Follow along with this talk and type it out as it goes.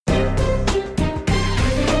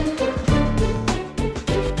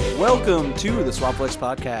Welcome to the Swampflex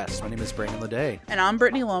Podcast. My name is Brandon Leday. And I'm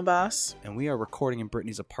Brittany Lombas. And we are recording in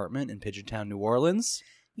Brittany's apartment in Pigeontown, New Orleans.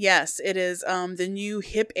 Yes, it is the new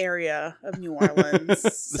hip area of New Orleans.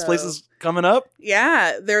 This place is coming up?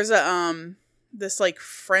 Yeah, there's a this like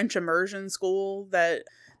French immersion school that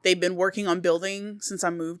they've been working on building since I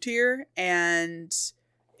moved here, and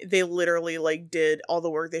they literally like did all the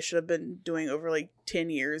work they should have been doing over like 10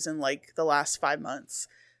 years in like the last 5 months.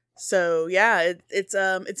 So yeah,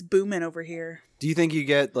 it's booming over here. Do you think you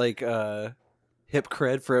get like hip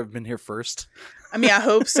cred for having been here first? I mean, I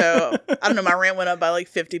hope so. I don't know. My rent went up by like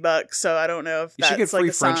 $50, so I don't know if you that's should get free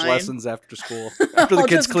like a French sign. lessons after school. After the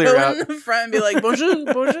kids clear go out. in the front and be like, bonjour,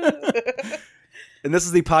 bonjour. And this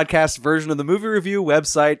is the podcast version of the movie review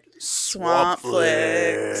website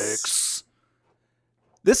Swampflex.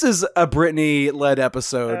 This is a Brittany-led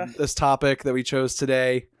episode. This topic that we chose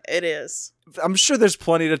today. It is. I'm sure there's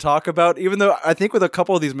plenty to talk about, even though I think with a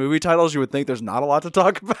couple of these movie titles, you would think there's not a lot to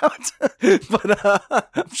talk about. But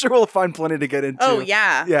I'm sure we'll find plenty to get into. Oh,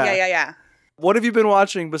 yeah. Yeah. What have you been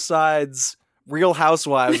watching besides Real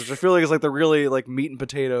Housewives, which I feel like is like the really like meat and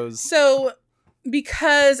potatoes? So,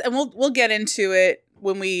 because, and we'll get into it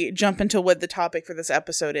when we jump into what the topic for this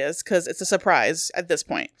episode is, because it's a surprise at this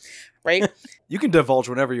point, right? You can divulge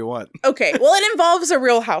whenever you want. Okay, well, it involves a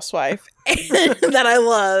Real Housewife that I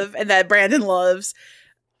love and that Brandon loves.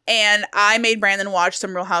 And I made Brandon watch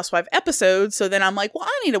some Real Housewife episodes. So then I'm like, well,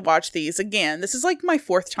 I need to watch these again. This is like my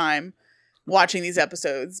fourth time watching these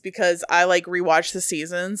episodes because I like rewatch the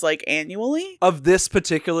seasons like annually. Of this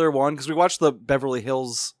particular one, because we watched the Beverly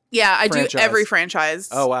Hills I franchise. do every franchise.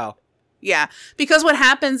 Oh, wow. Yeah, because what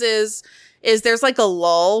happens is there's like a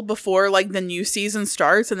lull before like the new season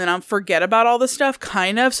starts, and then I'll forget about all the stuff,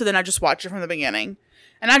 kind of. So then I just watch it from the beginning,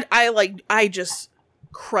 and I just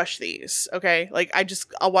crush these. Okay, like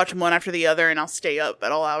I'll watch them one after the other, and I'll stay up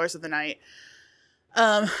at all hours of the night.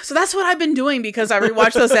 So that's what I've been doing because I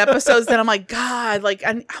rewatch those episodes. Then I'm like, God, like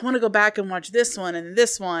I want to go back and watch this one and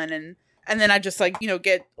this one, and then I just like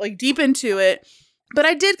get like deep into it. But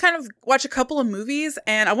I did kind of watch a couple of movies,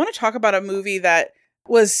 and I want to talk about a movie that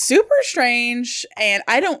was super strange, and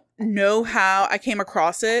I don't know how I came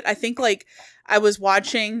across it. I think, like, I was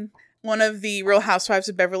watching one of the Real Housewives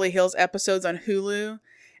of Beverly Hills episodes on Hulu,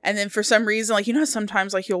 and then for some reason, like,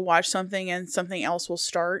 sometimes, like, you'll watch something and something else will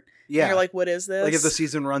start. Yeah. And you're like, what is this? Like, if the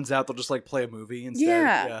season runs out, they'll just, like, play a movie instead.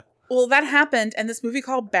 Yeah. Well, that happened, and this movie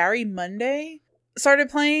called Barry Monday started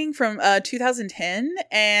playing from 2010,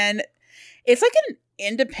 and it's like an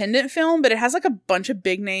independent film, but it has like a bunch of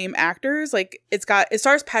big name actors. Like it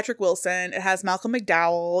stars Patrick Wilson. It has Malcolm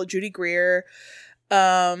McDowell, Judy Greer,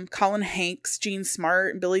 Colin Hanks, Gene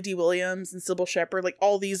Smart, and Billy D. Williams, and Sybil Shepherd. Like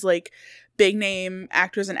all these like big name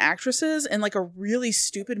actors and actresses in like a really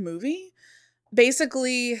stupid movie.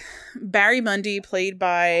 Basically, Barry Monday, played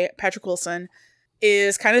by Patrick Wilson,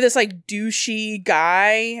 is kind of this like douchey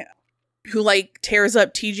guy who like tears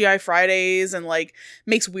up TGI Fridays and like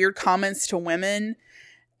makes weird comments to women.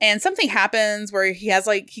 And something happens where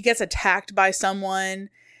he gets attacked by someone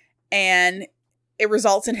and it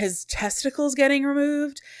results in his testicles getting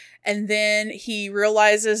removed. And then he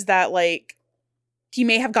realizes that like he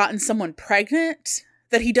may have gotten someone pregnant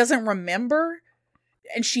that he doesn't remember,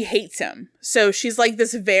 and she hates him. So she's like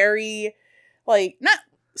this very like not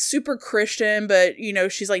super Christian, but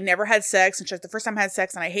she's like never had sex, and she's like, the first time I had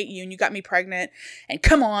sex and I hate you and you got me pregnant and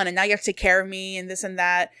come on and now you have to take care of me and this and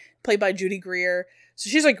that, played by Judy Greer. So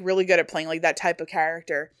she's like really good at playing like that type of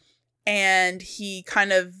character, and he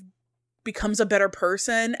kind of becomes a better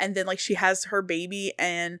person, and then like she has her baby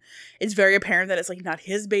and it's very apparent that it's like not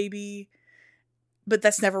his baby, but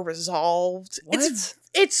that's never resolved. What?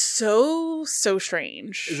 It's so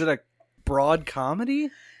strange. Is it a broad comedy?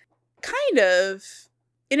 Kind of.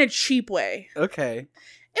 In a cheap way. Okay.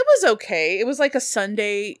 It was okay. It was like a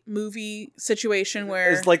Sunday movie situation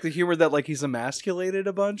where... It's like the humor that like he's emasculated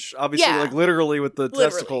a bunch. Obviously, like literally with the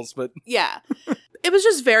testicles, but... Yeah. It was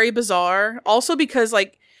just very bizarre. Also because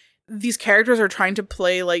like these characters are trying to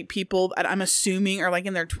play like people that I'm assuming are like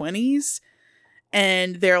in their 20s.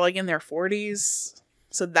 And they're like in their 40s.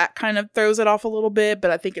 So that kind of throws it off a little bit.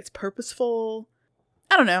 But I think it's purposeful.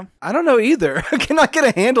 I don't know. I don't know either. I cannot get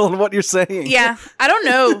a handle on what you're saying. Yeah, I don't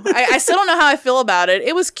know. I still don't know how I feel about it.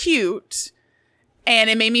 It was cute, and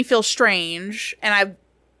it made me feel strange, and I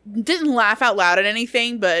didn't laugh out loud at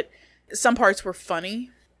anything, but some parts were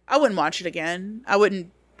funny. I wouldn't watch it again. I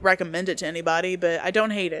wouldn't recommend it to anybody, but I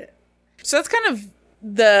don't hate it. So that's kind of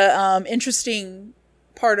the interesting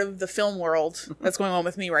part of the film world that's going on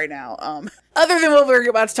with me right now. Other than what we're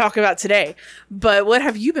about to talk about today. But what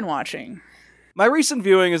have you been watching? My recent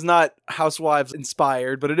viewing is not Housewives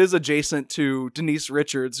inspired, but it is adjacent to Denise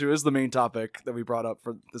Richards, who is the main topic that we brought up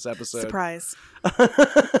for this episode. Surprise.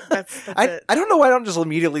 That's it. I don't know why I don't just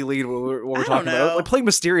immediately lead what we're talking about. Like, play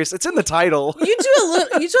mysterious. It's in the title. You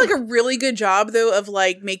do like a really good job though of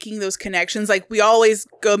like making those connections. Like we always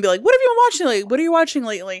go and be like, "What have you been watching lately? What are you watching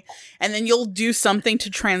lately?" And then you'll do something to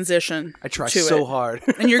transition. I try so hard,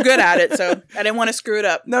 and you're good at it. So I didn't want to screw it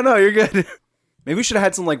up. No, you're good. Maybe we should have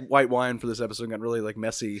had some like white wine for this episode and gotten really like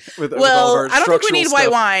messy with all of our I don't think we need stuff.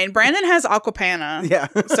 white wine. Brandon has Aquapana. Yeah.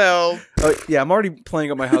 So yeah, I'm already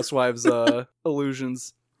playing up my Housewives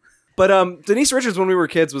illusions. But Denise Richards, when we were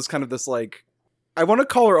kids, was kind of this like, I want to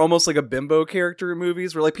call her almost like a bimbo character in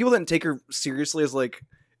movies, where like people didn't take her seriously as like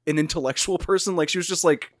an intellectual person. Like she was just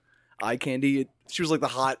like eye candy. She was like the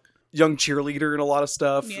hot young cheerleader in a lot of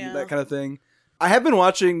stuff and that kind of thing. I have been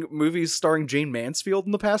watching movies starring Jane Mansfield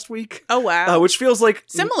in the past week. Oh, wow. Which feels like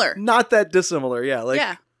similar. Not that dissimilar. Yeah.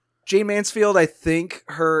 Like Jane Mansfield, I think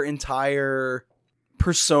her entire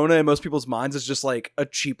persona in most people's minds is just like a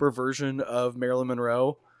cheaper version of Marilyn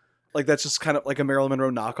Monroe. Like that's just kind of like a Marilyn Monroe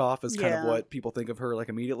knockoff is kind of what people think of her like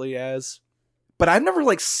immediately as. But I've never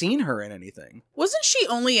like seen her in anything. Wasn't she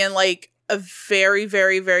only in like a very,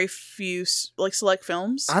 very, very few like select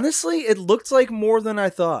films? Honestly, it looked like more than I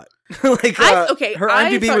thought. Like her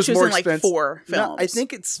IMDb was more in like expensive. 4 films. No, I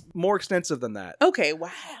think it's more extensive than that. Okay, wow.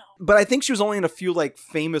 But I think she was only in a few like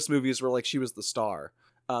famous movies where like she was the star.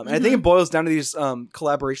 And I think it boils down to these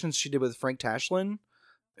collaborations she did with Frank Tashlin,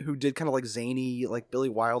 who did kind of like zany, like Billy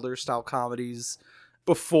Wilder style comedies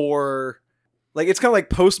before. Like it's kind of like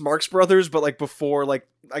post Marx Brothers, but like before, like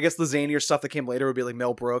I guess the zanier stuff that came later would be like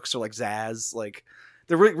Mel Brooks or like Zaz. Like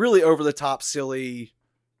they're really over the top, silly,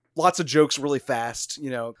 lots of jokes really fast.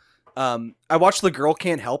 You know, I watched The Girl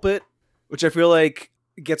Can't Help It, which I feel like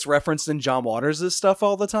gets referenced in John Waters' stuff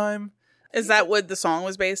all the time. Is that what the song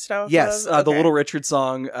was based off? Yes, of? The Little Richard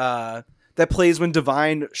song that plays when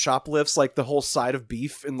Divine shoplifts like the whole side of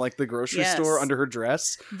beef in like the grocery store under her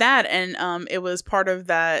dress. That and it was part of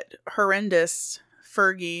that horrendous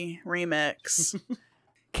Fergie remix.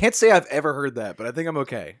 Can't say I've ever heard that, but I think I'm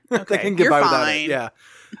okay. Okay, I can get by without it. Yeah.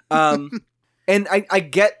 And I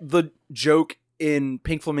get the joke in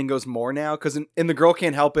Pink Flamingos more now, because in The Girl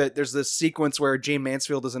Can't Help It, there's this sequence where Jane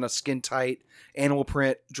Mansfield is in a skin-tight animal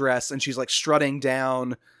print dress, and she's like strutting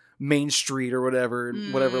down Main Street or whatever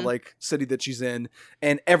like city that she's in,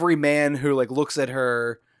 and every man who like looks at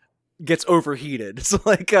her gets overheated. So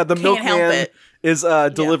like the milkman is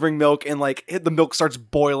delivering milk, and like the milk starts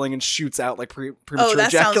boiling and shoots out like premature that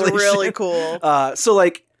ejaculation. Sounds really cool. So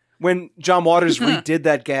like when John Waters redid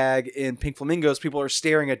that gag in Pink Flamingos, people are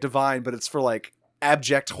staring at Divine, but it's for like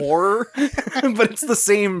abject horror, but it's the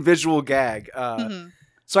same visual gag.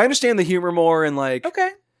 So I understand the humor more, and like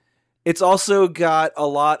it's also got a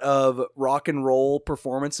lot of rock and roll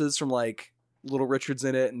performances from like Little Richard's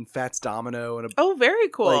in it and Fats Domino and very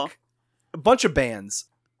cool. Like a bunch of bands.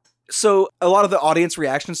 So a lot of the audience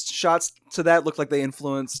reaction shots to that look like they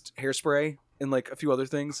influenced Hairspray and like a few other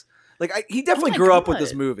things. Like he definitely grew up with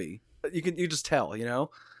this movie. You just tell, you know.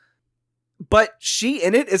 But she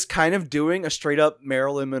in it is kind of doing a straight up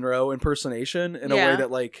Marilyn Monroe impersonation in a way that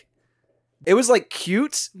like it was like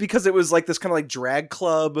cute, because it was like this kind of like drag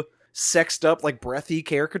club sexed up like breathy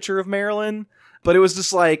caricature of Marilyn. But it was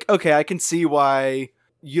just like, okay, I can see why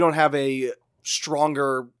you don't have a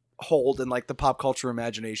stronger hold in like the pop culture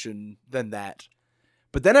imagination than that.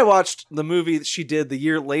 But then I watched the movie that she did the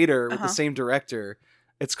year later with the same director.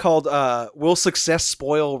 It's called Will Success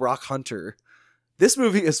Spoil Rock Hunter? This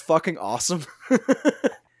movie is fucking awesome.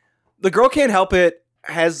 The Girl Can't Help It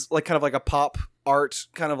has like kind of like a pop art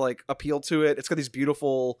kind of like appeal to it. It's got these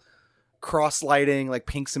beautiful cross-lighting like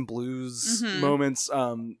pinks and blues moments,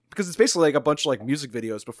 because it's basically like a bunch of like music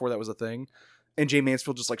videos before that was a thing, and Jane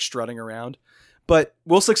Mansfield just like strutting around. But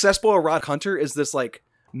Will Success Spoil Rock Hunter is this like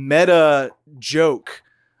meta joke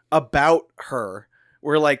about her,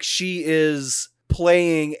 where like she is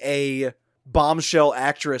playing a bombshell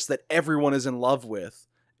actress that everyone is in love with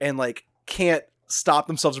and like can't stop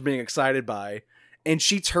themselves from being excited by. And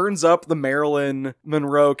she turns up the Marilyn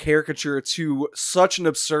Monroe caricature to such an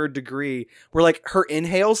absurd degree where like her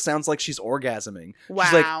inhale sounds like she's orgasming.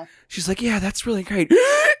 Wow. She's like, yeah, that's really great.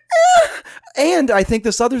 And I think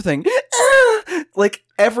this other thing, like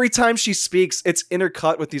every time she speaks, it's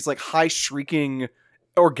intercut with these like high shrieking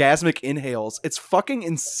orgasmic inhales. It's fucking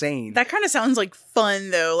insane. That kind of sounds like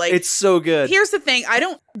fun though. Like it's so good. Here's the thing. I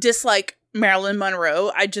don't dislike Marilyn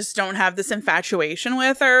Monroe. I just don't have this infatuation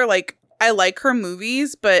with her. Like I like her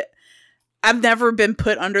movies, but I've never been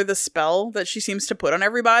put under the spell that she seems to put on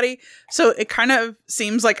everybody. So it kind of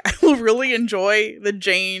seems like I will really enjoy the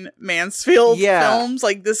Jane Mansfield films.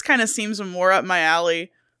 Like, this kind of seems more up my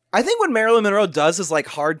alley. I think what Marilyn Monroe does is, like,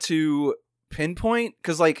 hard to pinpoint,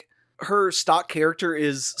 because, like, her stock character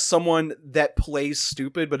is someone that plays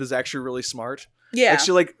stupid but is actually really smart. Yeah. Like,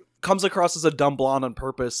 she, like, comes across as a dumb blonde on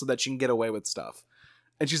purpose so that she can get away with stuff.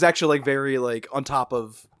 And she's actually, like, very, like, on top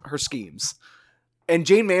of her schemes. And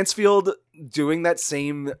Jane Mansfield doing that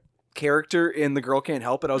same character in The Girl Can't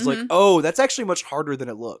Help It, I was like, oh, that's actually much harder than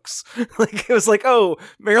it looks. Like, it was like, oh,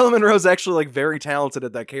 Marilyn Monroe's actually, like, very talented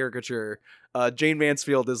at that caricature. Jane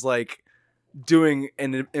Mansfield is, like, doing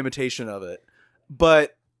an imitation of it.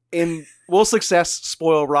 But in Will Success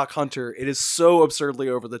Spoil Rock Hunter, it is so absurdly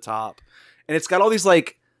over the top. And it's got all these,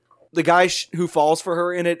 like, the guy who falls for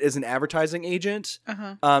her in it is an advertising agent.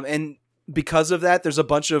 And because of that, there's a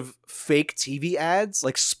bunch of fake TV ads,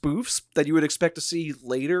 like spoofs that you would expect to see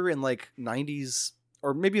later in, like, 90s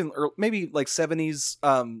or maybe maybe like 70s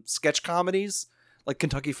sketch comedies, like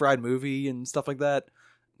Kentucky Fried Movie and stuff like that.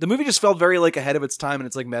 The movie just felt very, like, ahead of its time, and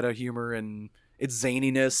it's, like, meta humor and its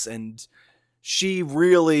zaniness, and she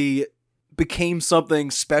really became something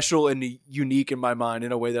special and unique in my mind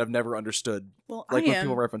in a way that I've never understood. Well, like, when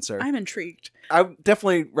people reference her. I'm intrigued. I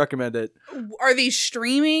definitely recommend it. Are these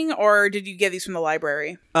streaming, or did you get these from the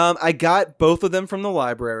library? I got both of them from the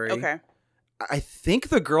library. Okay. I think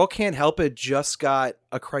The Girl Can't Help It just got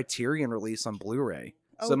a Criterion release on Blu-ray.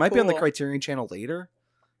 So it might be on the Criterion channel later.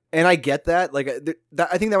 And I get that. Like,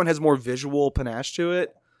 I think that one has more visual panache to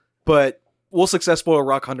it. But Will Success Spoil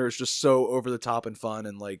Rock Hunter is just so over the top and fun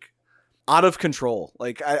and, like, out of control.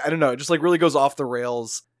 Like, I don't know. It just, like, really goes off the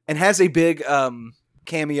rails and has a big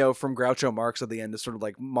cameo from Groucho Marx at the end to sort of,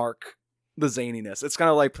 like, mark the zaniness. It's kind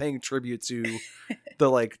of like paying tribute to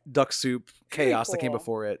the, like, duck soup chaos that came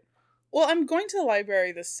before it. Well, I'm going to the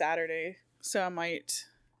library this Saturday, so I might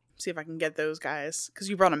see if I can get those guys. Because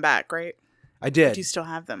you brought them back, right? I did. Do you still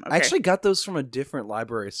have them? Okay. I actually got those from a different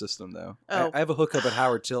library system, though. Oh. I have a hookup at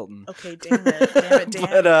Howard Tilton. Okay, damn it.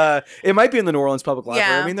 But it might be in the New Orleans Public Library.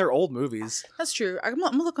 Yeah. I mean, they're old movies. That's true. I'm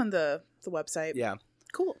going to look on the website. Yeah.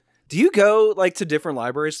 Cool. Do you go, like, to different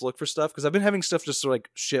libraries to look for stuff? Because I've been having stuff just,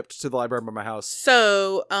 like, shipped to the library by my house.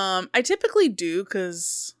 So, I typically do,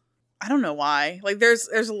 because I don't know why. Like, there's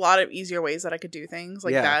a lot of easier ways that I could do things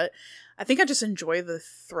like that. I think I just enjoy the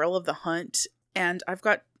thrill of the hunt, and I've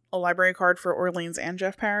got a library card for Orleans and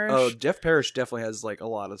Jeff Parish. Oh, Jeff Parish definitely has, like, a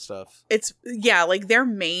lot of stuff. It's, yeah, like, their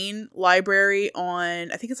main library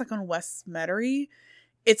on, I think it's, like, on West Metairie.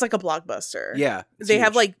 It's, like, a blockbuster. Yeah. They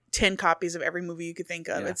have, like, 10 copies of every movie you could think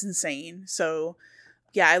of. Yeah. It's insane. So,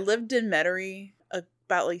 yeah, I lived in Metairie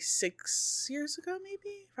about, like, 6 years ago,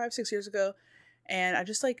 maybe? 5-6 years ago. And I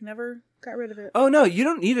just, like, never got rid of it. Oh, no, you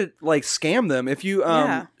don't need to, like, scam them. If you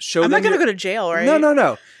show them... I'm not going to go to jail, right?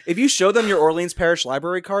 No. If you show them your Orleans Parish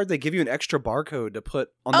Library card, they give you an extra barcode to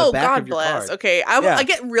put on the back of your card. Okay, I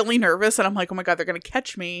get really nervous, and I'm like, oh my God, they're going to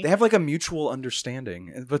catch me. They have, like, a mutual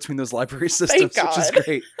understanding between those library systems, which is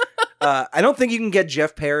great. I don't think you can get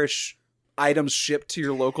Jeff Parish items shipped to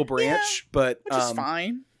your local branch, but... Which is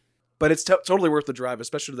fine. But it's totally worth the drive,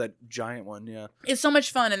 especially that giant one, yeah. It's so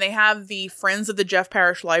much fun, and they have the Friends of the Jeff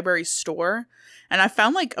Parish Library store, and I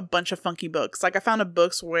found, like, a bunch of funky books. Like, I found a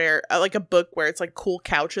book where it's, like, cool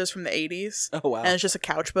couches from the 80s. Oh, wow. And it's just a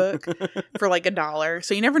couch book for, like, $1.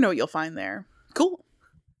 So you never know what you'll find there. Cool.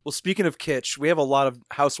 Well, speaking of kitsch, we have a lot of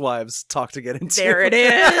Housewives talk to get into. There it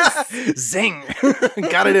is. Zing.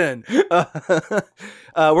 Got it in.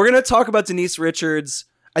 We're going to talk about Denise Richards,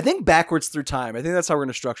 I think, backwards through time. I think that's how we're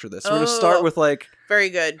going to structure this. So we're going to start with, like, very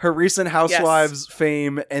good, her recent Housewives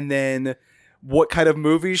fame, and then what kind of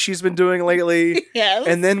movies she's been doing lately. Yes.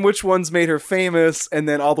 And then which ones made her famous, and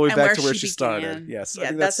then all the way back to where she started. Yes.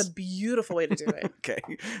 Yeah, that's a beautiful way to do it. Okay.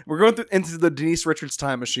 We're going into the Denise Richards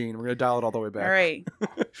time machine. We're going to dial it all the way back. All right.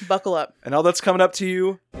 Buckle up. And all that's coming up to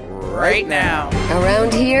you right now.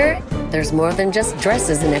 Around here, there's more than just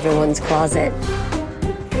dresses in everyone's closet.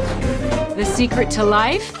 The secret to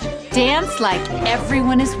life? Dance like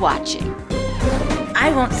everyone is watching.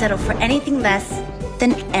 I won't settle for anything less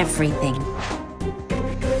than everything.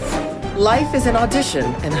 Life is an audition,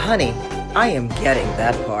 and honey, I am getting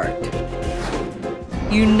that part.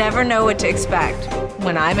 You never know what to expect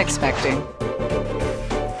when I'm expecting.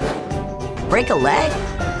 Break a leg?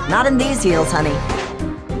 Not in these heels, honey.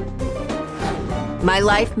 My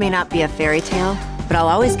life may not be a fairy tale, but I'll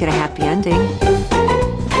always get a happy ending.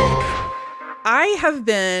 I have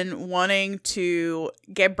been wanting to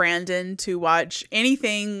get Brandon to watch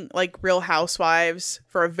anything like Real Housewives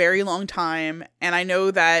for a very long time. And I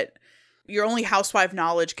know that, your only housewife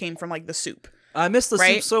knowledge came from like the soup. I miss the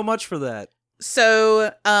right? soup so much for that.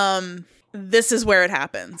 So, this is where it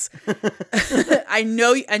happens. I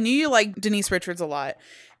knew you like Denise Richards a lot.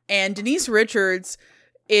 And Denise Richards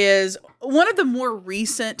is one of the more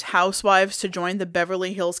recent housewives to join the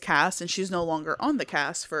Beverly Hills cast, and she's no longer on the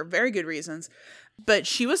cast for very good reasons. But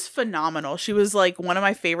she was phenomenal. She was like one of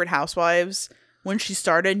my favorite housewives when she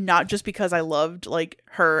started, not just because I loved like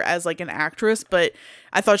her as like an actress, but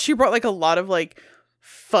I thought she brought like a lot of like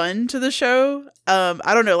fun to the show.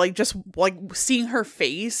 I don't know, like just like seeing her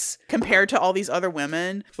face compared to all these other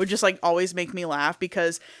women would just like always make me laugh,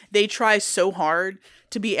 because they try so hard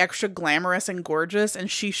to be extra glamorous and gorgeous,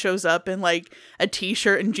 and she shows up in like a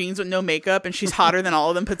t-shirt and jeans with no makeup, and she's hotter than all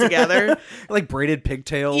of them put together. Like braided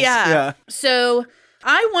pigtails. Yeah. So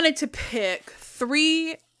I wanted to pick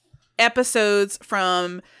 3 episodes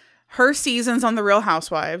from her seasons on The Real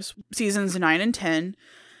Housewives, seasons 9 and 10,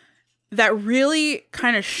 that really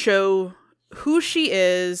kind of show who she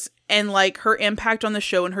is and like her impact on the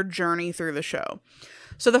show and her journey through the show.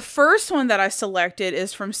 So the first one that I selected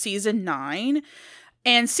is from season 9.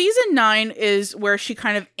 And season 9 is where she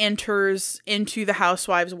kind of enters into the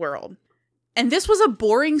Housewives world. And this was a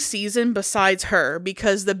boring season besides her,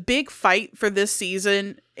 because the big fight for this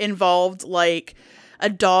season involved like a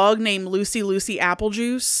dog named Lucy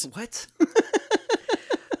Applejuice. What?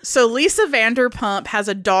 So Lisa Vanderpump has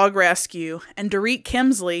a dog rescue, and Dorit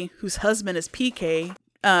Kemsley, whose husband is PK,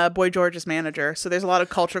 Boy George's manager. So there's a lot of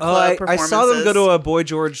culture club performances. I saw them go to a Boy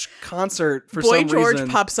George concert for some reason. Boy George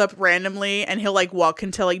pops up randomly, and he'll like walk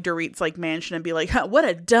into like Dorit's like mansion and be like, huh, "What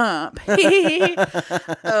a dump!"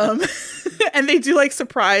 And they do like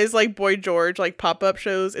surprise like Boy George like pop up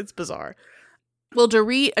shows. It's bizarre. Well,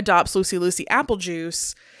 Dorit adopts Lucy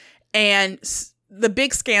Applejuice, and the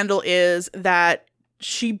big scandal is that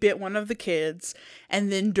she bit one of the kids,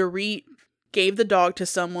 and then Dorit gave the dog to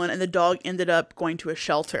someone, and the dog ended up going to a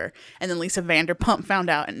shelter. And then Lisa Vanderpump found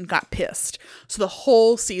out and got pissed. So the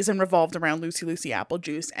whole season revolved around Lucy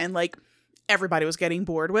Applejuice, and like everybody was getting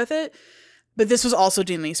bored with it. But this was also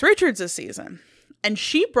Denise Richards' season, and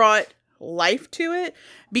she brought life to it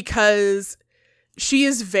because she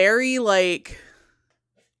is very like,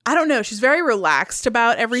 I don't know, she's very relaxed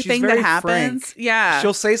about everything that happens. Frank. Yeah.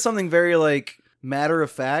 She'll say something very like matter of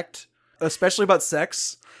fact, especially about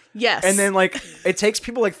sex. Yes. And then like it takes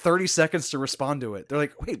people like 30 seconds to respond to it. They're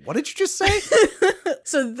like, wait, what did you just say?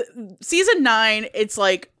 So season 9, it's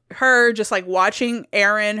like her just like watching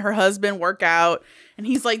Aaron, her husband, work out. And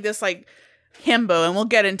he's like this like himbo, and we'll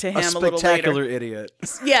get into him a little later. Spectacular idiot.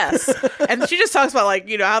 Yes. And she just talks about like,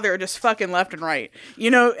 you know, how they're just fucking left and right,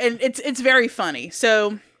 you know, and it's very funny.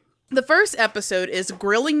 So the first episode is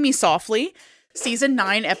Grilling Me Softly, season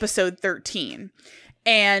 9, episode 13.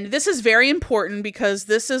 And this is very important because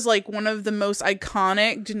this is like one of the most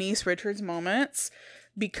iconic Denise Richards moments,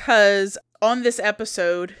 because on this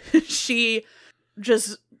episode, she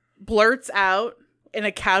just blurts out in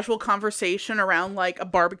a casual conversation around like a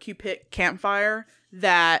barbecue pit campfire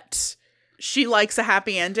that she likes a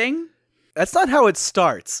happy ending. That's not how it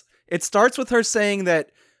starts. It starts with her saying that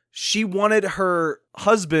she wanted her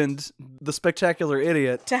husband, the spectacular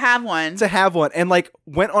idiot, to have one, and like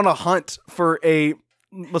went on a hunt for a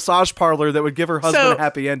massage parlor that would give her husband a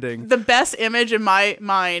happy ending. The best image in my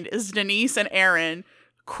mind is Denise and Aaron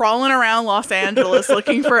crawling around Los Angeles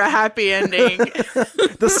looking for a happy ending.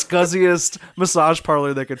 The scuzziest massage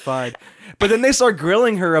parlor they could find. But then they start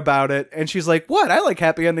grilling her about it, and she's like, what? I like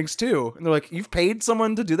happy endings too. And they're like, you've paid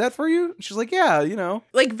someone to do that for you? And she's like, yeah, you know.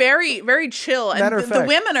 Like very, very chill. And the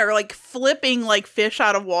women are like flipping like fish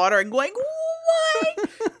out of water and going, what?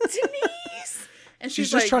 Denise? And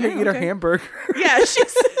she's like, just trying to eat her hamburger. Yeah,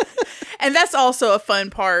 and that's also a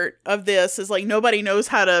fun part of this is like nobody knows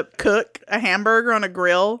how to cook a hamburger on a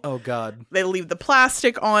grill. Oh God. They leave the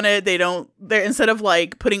plastic on it. They're instead of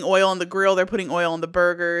like putting oil on the grill, they're putting oil on the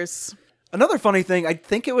burgers. Another funny thing, I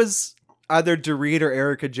think it was either Dorit or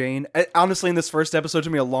Erica Jane. Honestly, in this first episode, it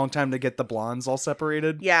took me a long time to get the blondes all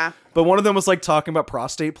separated. Yeah. But one of them was like talking about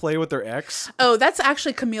prostate play with their ex. Oh, that's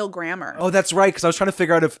actually Camille Grammer. Oh, that's right. Because I was trying to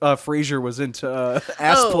figure out if Frasier was into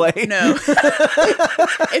ass play. No.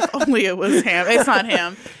 If only it was him. It's not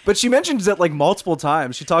him. But she mentions it like multiple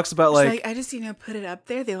times. She talks about like I just, put it up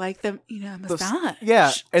there. They like the, massage.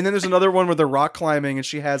 Yeah. And then there's another one where they're rock climbing and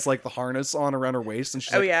she has like the harness on around her waist. And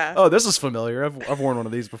she's like, yeah. Oh, this is familiar. I've worn one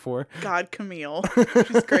of these before. God, Camille.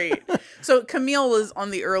 She's great. So Camille was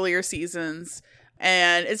on the earlier seasons,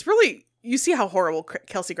 and it's really, you see how horrible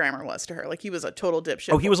Kelsey Grammer was to her. Like, he was a total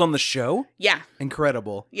dipshit. Oh, he was on the show? Yeah.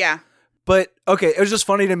 Incredible. Yeah. But, okay, it was just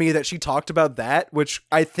funny to me that she talked about that, which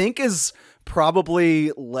I think is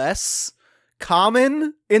probably less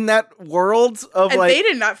common in that world of and like they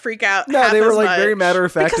did not freak out. No, half they were as like much. very matter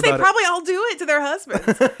of fact because about they probably all do it to their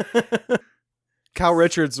husbands. Kyle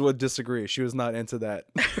Richards would disagree. She was not into that.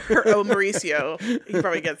 Mauricio, he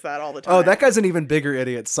probably gets that all the time. Oh, that guy's an even bigger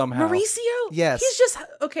idiot somehow. Mauricio? Yes. He's just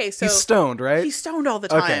okay. So he's stoned, right? He's stoned all the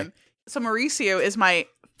time. Okay. So Mauricio is my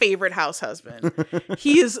favorite house husband.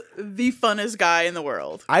 He is the funnest guy in the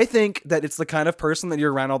world. I think that it's the kind of person that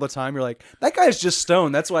you're around all the time. You're like, that guy's just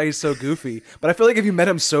stoned. That's why he's so goofy. But I feel like if you met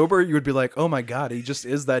him sober, you would be like, oh my God, he just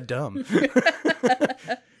is that dumb.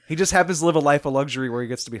 He just happens to live a life of luxury where he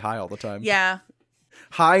gets to be high all the time. Yeah.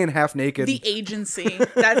 High and half naked. The agency.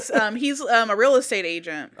 That's he's a real estate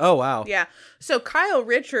agent. Oh, wow. Yeah. So Kyle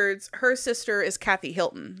Richards, her sister is Kathy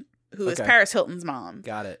Hilton, who is Paris Hilton's mom.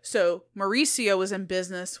 Got it. So Mauricio was in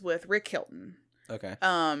business with Rick Hilton. Okay.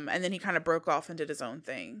 And then he kind of broke off and did his own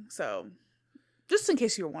thing. So just in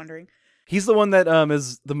case you were wondering. He's the one that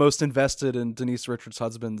is the most invested in Denise Richards'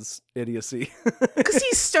 husband's idiocy. Because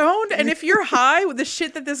he's stoned, and if you're high, with the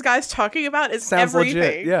shit that this guy's talking about is Sounds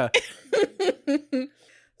everything. legit, yeah.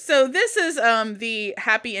 So this is the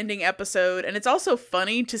happy ending episode, and it's also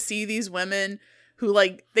funny to see these women who,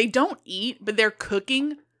 like, they don't eat, but they're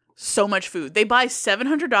cooking so much food. They buy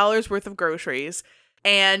 $700 worth of groceries,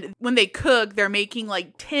 and when they cook, they're making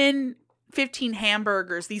like 10, 15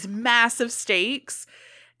 hamburgers, these massive steaks,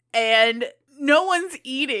 and no one's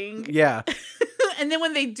eating. Yeah. And then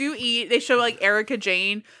when they do eat, they show like Erica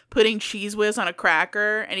Jane putting Cheese Whiz on a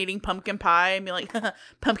cracker and eating pumpkin pie and be like,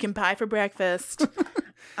 pumpkin pie for breakfast.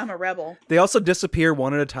 I'm a rebel. They also disappear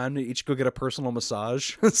one at a time to each go get a personal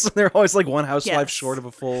massage. So they're always like one housewife short of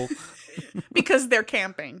a full. Because they're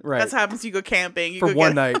camping. Right. That's what happens. You go camping. For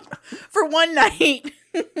one night. For one night.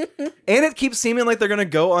 And it keeps seeming like they're going to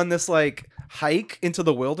go on this like hike into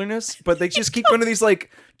the wilderness, but they just keep going to these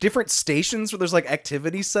like different stations where there's like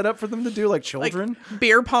activities set up for them to do, like children. Like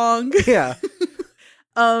beer pong. Yeah.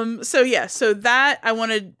 So that I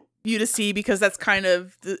wanted you to see because that's kind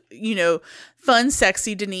of the, fun,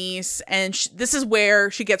 sexy Denise. And this is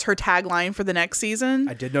where she gets her tagline for the next season.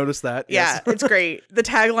 I did notice that. Yeah, Yes. it's great. The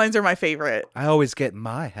taglines are my favorite. I always get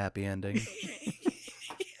my happy ending.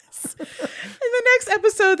 Yes. And the next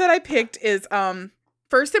episode that I picked is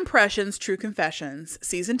First Impressions, True Confessions,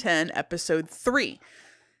 Season 10, Episode 3.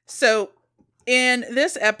 So in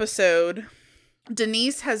this episode,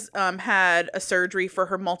 Denise has had a surgery for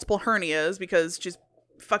her multiple hernias because she's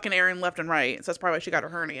fucking Aaron left and right. So that's probably why she got her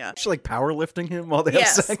hernia. She's like powerlifting him while they have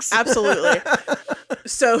sex. Absolutely.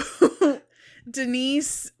 So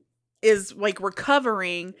Denise is like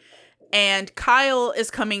recovering and Kyle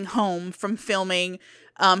is coming home from filming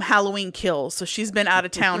Halloween Kills. So she's been out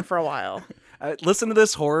of town for a while. Listen to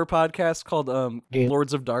this horror podcast called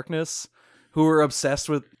Lords of Darkness, who are obsessed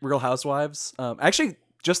with Real Housewives. Actually,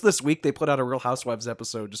 just this week they put out a Real Housewives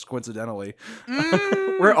episode, just coincidentally,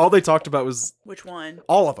 where all they talked about was which one?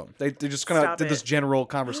 All of them. They just kind of did this general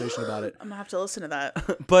conversation about it. I'm gonna have to listen to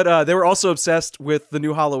that. But they were also obsessed with the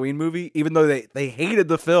new Halloween movie, even though they hated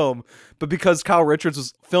the film, but because Kyle Richards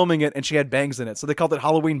was filming it and she had bangs in it, so they called it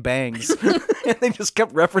Halloween Bangs. And they just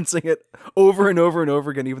kept referencing it over and over and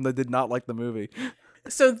over again, even though they did not like the movie.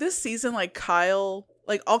 So this season, like Kyle,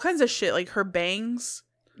 like all kinds of shit, like her bangs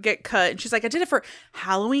get cut and she's like, I did it for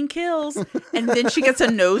Halloween Kills. And then she gets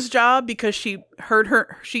a nose job because she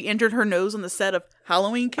injured her nose on the set of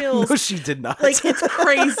Halloween Kills. No, she did not. Like, it's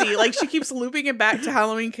crazy. Like, she keeps looping it back to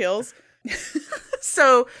Halloween Kills.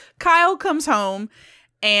 So Kyle comes home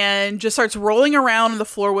and just starts rolling around on the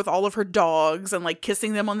floor with all of her dogs and like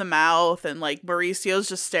kissing them on the mouth, and like Mauricio's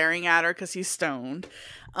just staring at her because he's stoned.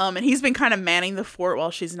 And he's been kind of manning the fort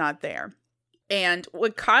while she's not there. And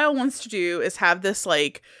what Kyle wants to do is have this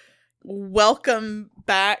like welcome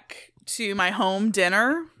back to my home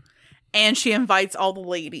dinner, and she invites all the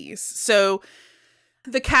ladies. So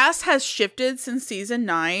the cast has shifted since season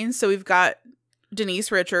 9. So we've got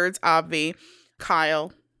Denise Richards, Obvi,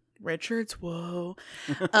 Kyle Richards, whoa,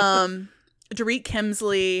 Dorit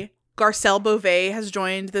Kemsley, Garcelle Beauvais has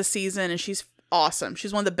joined this season, and she's awesome.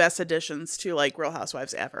 She's one of the best additions to like Real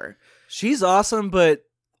Housewives ever. She's awesome, but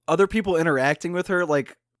other people interacting with her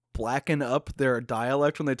like blacken up their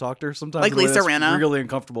dialect when they talk to her sometimes. Like Lisa Rinna. Really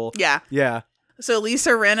uncomfortable. Yeah. Yeah. So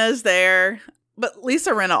Lisa Rinna's there, but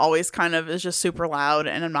Lisa Rinna always kind of is just super loud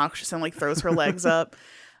and obnoxious and like throws her legs up.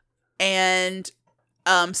 And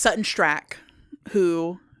Sutton Strack,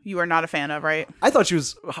 who you are not a fan of, right? I thought she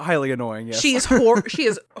was highly annoying, yes. She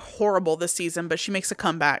is horrible this season, but she makes a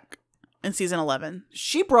comeback in season 11.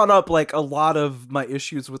 She brought up like a lot of my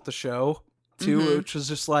issues with the show too, which was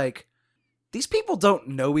just like, these people don't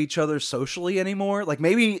know each other socially anymore. Like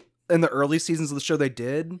maybe in the early seasons of the show they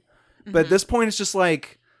did, But at this point, it's just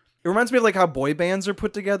like, it reminds me of like how boy bands are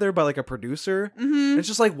put together by like a producer. Mm-hmm. It's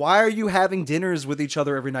just like, why are you having dinners with each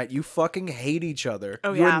other every night? You fucking hate each other.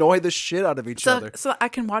 Oh, you yeah. annoy the shit out of each other. So I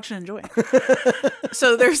can watch and enjoy.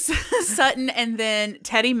 So there's Sutton and then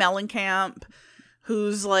Teddy Mellencamp,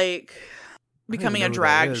 who's like becoming a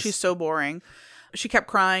drag. She's so boring. She kept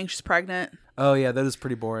crying. She's pregnant. Oh, yeah, that is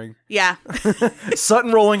pretty boring. Yeah.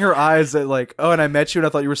 Sutton rolling her eyes at like, oh, and I met you and I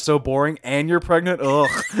thought you were so boring and you're pregnant? Ugh.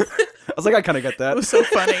 I was like, I kind of get that. It was so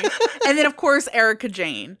funny. And then, of course, Erica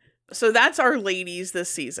Jane. So that's our ladies this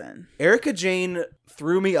season. Erica Jane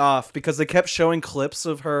threw me off because they kept showing clips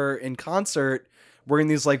of her in concert wearing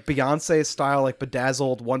these like Beyonce style, like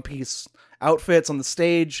bedazzled one-piece outfits on the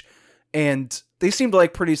stage. And they seemed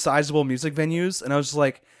like pretty sizable music venues. And I was just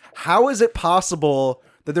like, how is it possible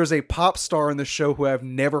that there's a pop star in the show who I've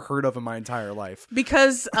never heard of in my entire life?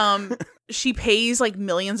 Because she pays like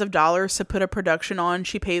millions of dollars to put a production on.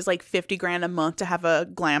 She pays like $50,000 a month to have a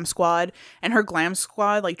glam squad, and her glam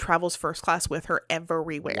squad like travels first class with her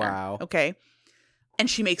everywhere. Wow. Okay. And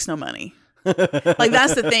she makes no money. Like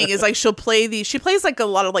that's the thing is like she plays like a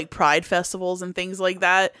lot of like pride festivals and things like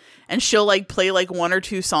that, and she'll like play like one or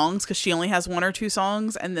two songs because she only has one or two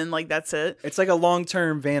songs, and then like that's it. It's like a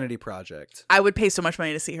long-term vanity project. I would pay so much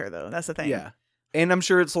money to see her though. That's the thing. Yeah. And I'm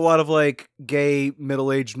sure it's a lot of like gay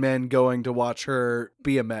middle-aged men going to watch her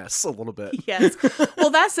be a mess a little bit. Yes. Well,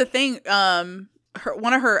 that's the thing.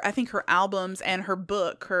 One of her, I think her albums and her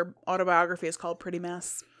book, her autobiography is called Pretty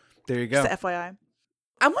Mess. There you go. Just FYI.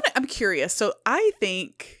 I'm curious. So I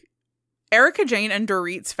think Erica Jane and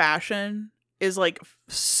Dorit's fashion is like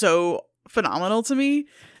so phenomenal to me,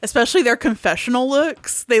 especially their confessional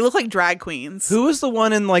looks. They look like drag queens. Who was the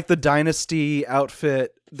one in like the Dynasty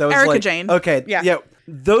outfit that was Erica like, Jane. Okay. Yeah.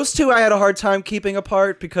 Those two I had a hard time keeping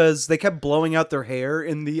apart because they kept blowing out their hair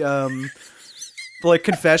in the like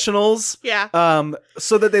confessionals. Yeah.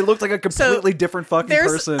 So that they looked like a completely different fucking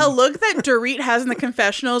person. There's a look that Dorit has in the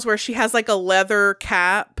confessionals where she has like a leather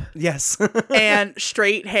cap. Yes. And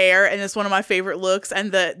straight hair, and it's one of my favorite looks.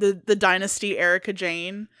 And the Dynasty Erica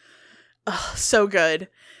Jane. Oh, so good.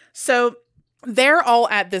 So they're all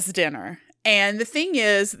at this dinner. And the thing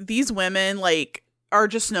is, these women like are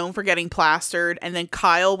just known for getting plastered. And then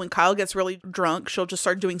when Kyle gets really drunk, she'll just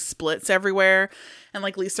start doing splits everywhere. And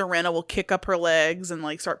like Lisa Rinna will kick up her legs and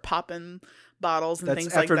like start popping bottles and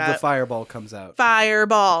things like that. That's after the fireball comes out.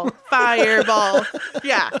 Fireball.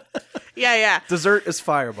 Yeah. Dessert is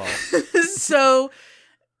fireball. So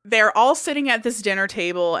they're all sitting at this dinner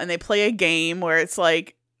table and they play a game where it's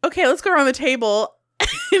like, okay, let's go around the table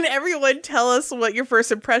and everyone tell us what your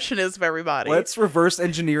first impression is of everybody. Let's reverse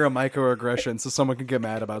engineer a microaggression so someone can get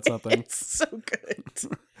mad about something. It's so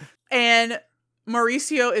good. And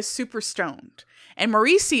Mauricio is super stoned. And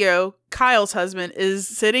Mauricio, Kyle's husband, is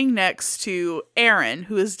sitting next to Aaron,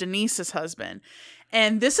 who is Denise's husband.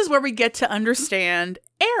 And this is where we get to understand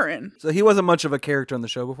Aaron. So he wasn't much of a character on the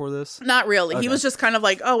show before this? Not really. Okay. He was just kind of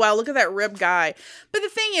like, oh, wow, look at that ripped guy. But the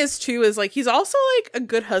thing is, too, is like he's also like a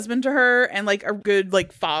good husband to her and like a good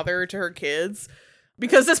like father to her kids.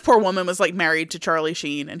 Because this poor woman was like married to Charlie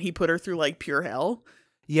Sheen and he put her through like pure hell.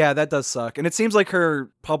 Yeah, that does suck. And it seems like her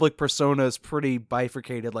public persona is pretty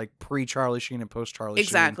bifurcated, like pre-Charlie Sheen and post-Charlie Sheen.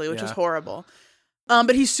 Exactly, which is horrible.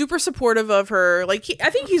 But he's super supportive of her. Like, I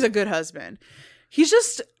think he's a good husband. He's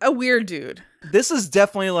just a weird dude. This is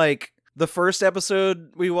definitely like the first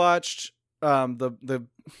episode we watched, the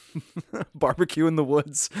barbecue in the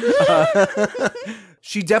woods.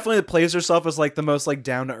 She definitely plays herself as like the most like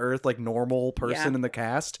down-to-earth, like normal person in the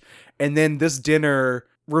cast. And then this dinner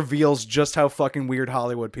reveals just how fucking weird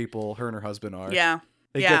Hollywood people her and her husband are. Yeah.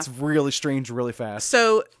 It gets really strange really fast.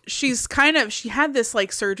 So she had this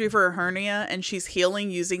like surgery for her hernia and she's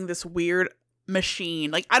healing using this weird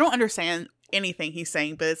machine. Like, I don't understand anything he's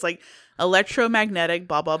saying, but it's like electromagnetic,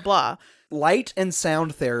 blah, blah, blah. Light and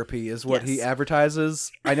sound therapy is what he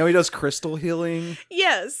advertises. I know he does crystal healing.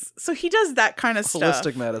 Yes. So he does that kind of stuff.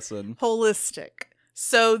 Holistic medicine. Holistic.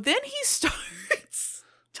 So then he starts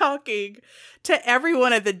talking to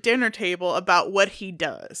everyone at the dinner table about what he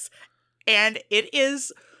does. And it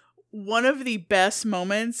is one of the best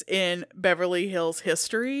moments in Beverly Hills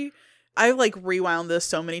history. I like rewound this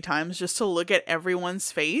so many times just to look at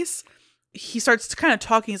everyone's face. He starts kind of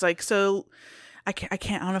talking. He's like, so I don't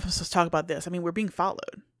know if I'm supposed to talk about this. I mean, we're being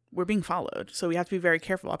followed. So we have to be very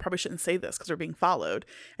careful. I probably shouldn't say this because we're being followed.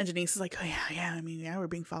 And Denise is like, oh yeah. I mean, we're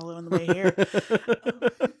being followed on the way here.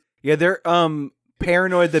 Yeah, they're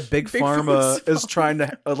paranoid that Big Pharma is trying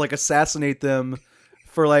to like assassinate them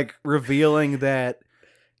for like revealing that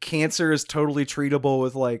cancer is totally treatable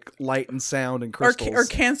with like light and sound and crystals. Or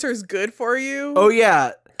cancer is good for you. Oh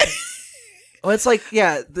yeah. Oh, it's like,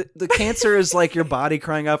 yeah, the cancer is like your body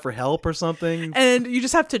crying out for help or something. And you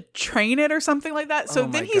just have to train it or something like that. So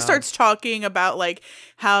then he starts talking about like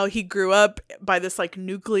how he grew up by this like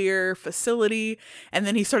nuclear facility. And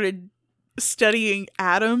then he started studying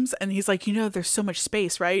atoms. And he's like, there's so much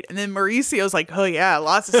space, right? And then Mauricio's like, oh yeah,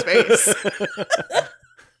 lots of space.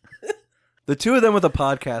 The two of them with a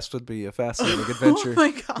podcast would be a fascinating adventure. Oh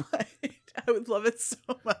my God. I would love it so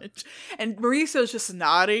much. And Mauricio's just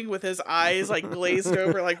nodding with his eyes like glazed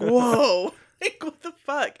over, like, whoa, like, what the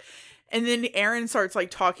fuck? And then Aaron starts like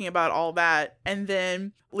talking about all that. And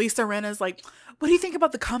then Lisa Rinna's like, what do you think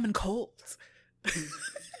about the common cold?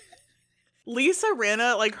 Lisa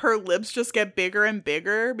Rinna, like, her lips just get bigger and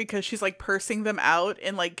bigger because she's like pursing them out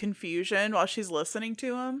in like confusion while she's listening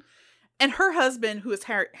to him. And her husband, who is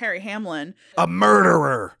Harry Hamlin, a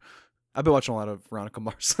murderer. I've been watching a lot of Veronica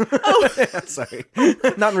Mars. Oh, yeah, sorry,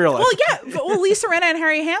 not in real life. Well, yeah, well, Lisa Rinna and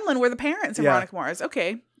Harry Hamlin were the parents of Veronica Mars.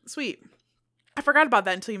 Okay, sweet. I forgot about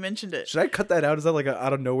that until you mentioned it. Should I cut that out? Is that like an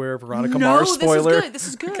out of nowhere Veronica Mars spoiler? No, this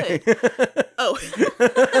is good. This is good.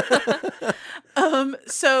 Okay. Oh.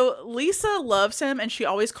 So Lisa loves him, and she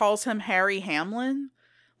always calls him Harry Hamlin.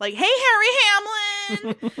 Like, hey, Harry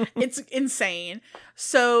Hamlin! It's insane.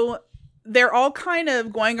 So they're all kind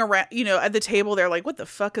of going around, at the table. They're like, what the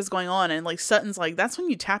fuck is going on? And like Sutton's like, that's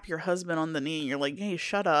when you tap your husband on the knee. And you're like, hey,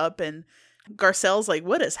 shut up. And Garcelle's like,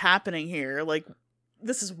 what is happening here? Like,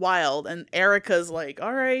 this is wild. And Erica's like,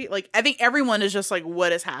 all right. Like, I think everyone is just like,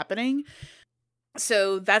 what is happening?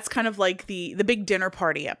 So that's kind of like the big dinner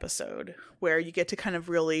party episode where you get to kind of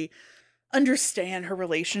really understand her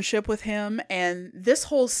relationship with him. And this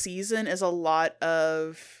whole season is a lot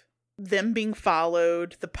of them being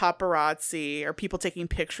followed, the paparazzi, or people taking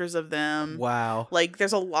pictures of them. Wow. Like,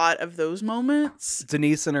 there's a lot of those moments.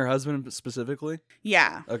 Denise and her husband specifically?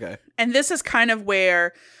 Yeah. Okay. And this is kind of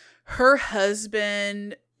where her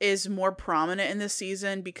husband is more prominent in this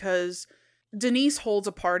season because Denise holds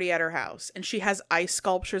a party at her house and she has ice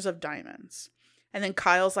sculptures of diamonds. And then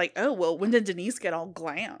Kyle's like, oh, well, when did Denise get all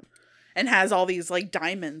glam? And has all these like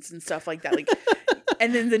diamonds and stuff like that. Like,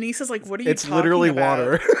 and then Denise is like, what are you talking about? It's literally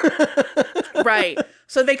water. Right.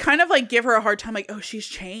 So they kind of like give her a hard time. Like, oh, she's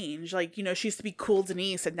changed. Like, she used to be cool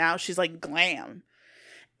Denise and now she's like glam.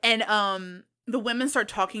 And the women start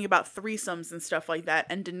talking about threesomes and stuff like that.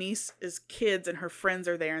 And Denise's kids and her friends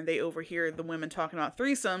are there and they overhear the women talking about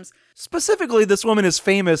threesomes. Specifically, this woman is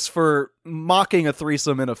famous for mocking a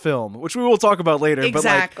threesome in a film, which we will talk about later.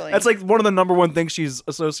 Exactly. But like, that's like one of the number one things she's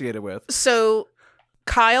associated with. So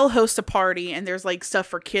Kyle hosts a party and there's like stuff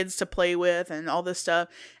for kids to play with and all this stuff.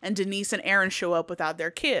 And Denise and Aaron show up without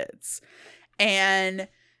their kids. And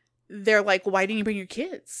they're like, why didn't you bring your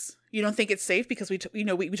kids? You don't think it's safe because we talked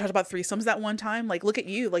about threesomes that one time? Like, look at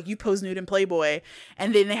you. Like, you pose nude in Playboy.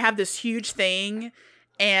 And then they have this huge thing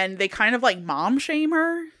and they kind of like mom shame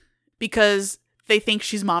her because they think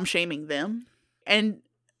she's mom shaming them. And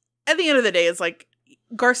at the end of the day, it's like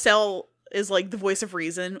Garcelle is like the voice of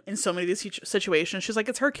reason in so many of these situations. She's like,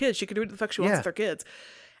 it's her kids. She can do what the fuck she wants with her kids.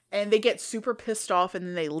 And they get super pissed off and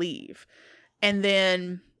then they leave. And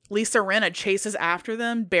then Lisa Rinna chases after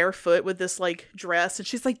them barefoot with this like dress. And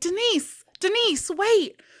she's like, Denise,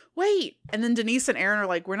 wait. And then Denise and Aaron are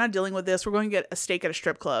like, we're not dealing with this. We're going to get a steak at a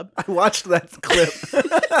strip club. I watched that clip.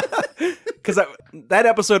 Because that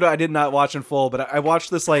episode I did not watch in full, but I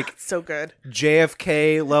watched this like so good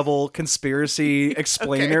JFK level conspiracy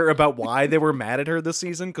explainer about why they were mad at her this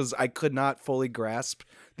season because I could not fully grasp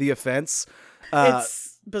the offense.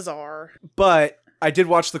 It's bizarre. But I did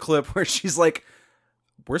watch the clip where she's like,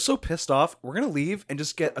 we're so pissed off, we're going to leave and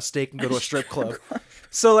just get a steak and go to a strip club.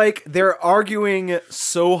 So like they're arguing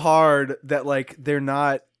so hard that like they're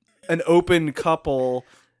not an open couple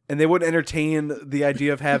and they wouldn't entertain the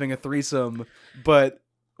idea of having a threesome, but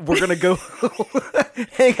we're going to go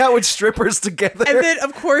hang out with strippers together. And then,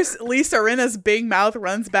 of course, Lisa Rinna's big mouth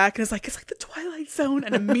runs back and is like, it's like the Twilight Zone,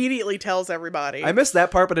 and immediately tells everybody. I missed that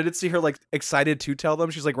part, but I did see her like excited to tell them.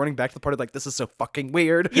 She's like running back to the party like, this is so fucking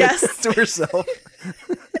weird. Yes. To herself.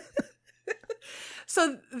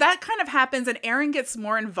 So that kind of happens, and Aaron gets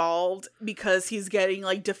more involved because he's getting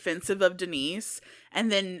like defensive of Denise,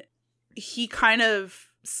 and then he kind of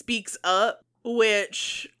speaks up,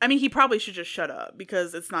 which, I mean, he probably should just shut up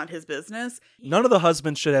because it's not his business. None of the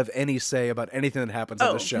husbands should have any say about anything that happens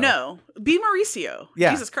on the show. No. Be Mauricio.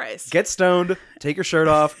 Yeah. Jesus Christ. Get stoned, take your shirt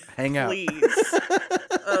off, hang out. Please.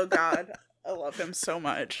 Oh, God. I love him so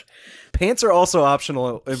much. Pants are also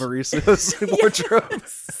optional in Mauricio's wardrobe.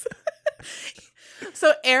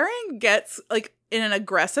 So Aaron gets like in an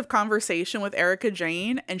aggressive conversation with Erica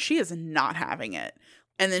Jane, and she is not having it.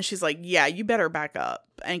 And then she's like, yeah, you better back up,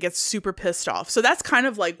 and gets super pissed off. So that's kind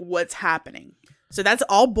of like what's happening. So that's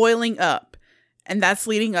all boiling up. And that's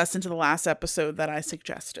leading us into the last episode that I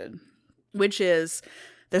suggested, which is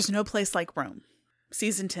There's No Place Like Rome,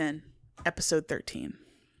 season 10, episode 13.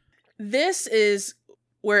 This is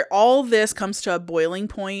where all this comes to a boiling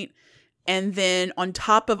point. And then on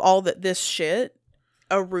top of all this shit,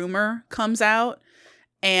 a rumor comes out.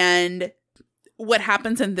 And what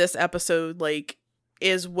happens in this episode, like,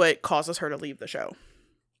 is what causes her to leave the show.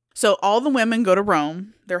 So all the women go to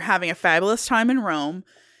Rome. They're having a fabulous time in Rome.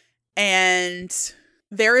 And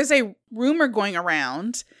there is a rumor going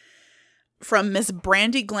around from Miss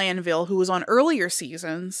Brandy Glanville, who was on earlier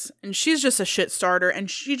seasons. And she's just a shit starter. And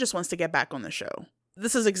she just wants to get back on the show.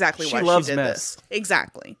 This is exactly why she did this.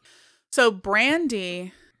 Exactly. So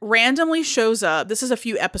Brandy randomly shows up. This is a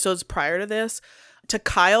few episodes prior to this. To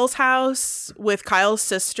Kyle's house with Kyle's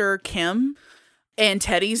sister, Kim. And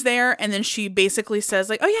Teddy's there, and then she basically says,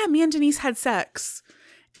 like, oh yeah, me and Denise had sex.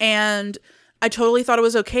 And I totally thought it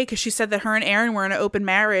was okay because she said that her and Aaron were in an open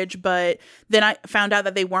marriage, but then I found out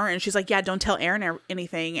that they weren't. And she's like, yeah, don't tell Aaron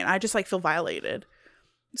anything. And I just, like, feel violated.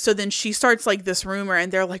 So then she starts, like, this rumor,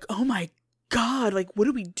 and they're like, oh my God, like, what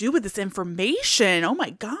do we do with this information? Oh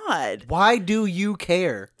my God. Why do you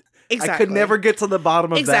care? Exactly. I could never get to the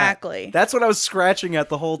bottom of that. Exactly. That's what I was scratching at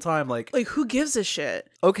the whole time. Like, who gives a shit?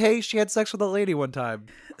 Okay, she had sex with a lady one time.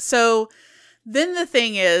 So then the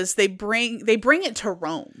thing is, they bring it to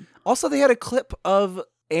Rome. Also, they had a clip of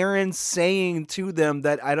Aaron saying to them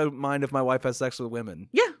that I don't mind if my wife has sex with women.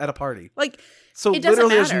 Yeah. At a party. Like, so it doesn't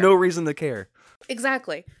literally matter. there's no reason to care.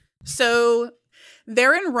 Exactly. So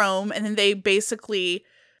they're in Rome, and then they basically,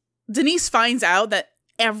 Denise finds out that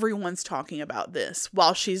everyone's talking about this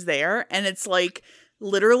while she's there. And it's like,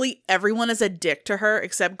 literally everyone is a dick to her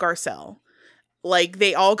except Garcelle. Like,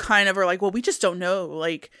 they all kind of are like, well, we just don't know,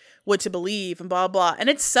 like, what to believe and blah, blah. And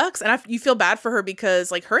it sucks. And you feel bad for her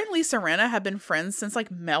because, like, her and Lisa Rinna have been friends since,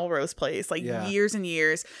 like, Melrose Place, like, years and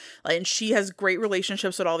years. Like, and she has great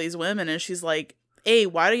relationships with all these women. And she's like, hey,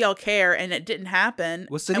 why do y'all care? And it didn't happen.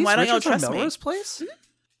 Was Denise and why don't y'all Richards trust on me? Melrose Place? Mm-hmm.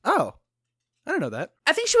 Oh. I don't know that.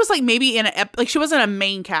 I think she was, like, maybe in she wasn't a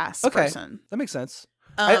main cast person. That makes sense.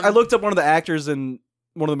 I looked up one of the actors in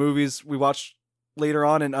one of the movies we watched later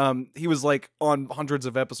on, and he was, like, on hundreds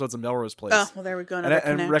of episodes of Melrose Place. Oh, well, there we go. And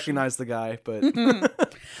I recognized the guy, but...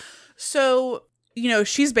 So, you know,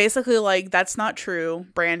 she's basically like, that's not true.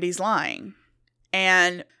 Brandy's lying.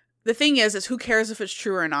 And the thing is who cares if it's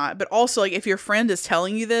true or not? But also, like, if your friend is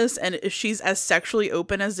telling you this, and if she's as sexually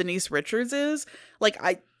open as Denise Richards is, like,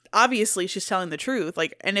 obviously she's telling the truth.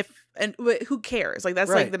 Like, and who cares? Like,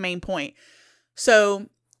 that's right. Like the main point. So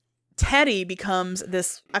Teddy becomes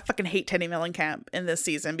this, I fucking hate Teddy Mellencamp in this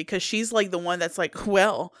season because she's like the one that's like,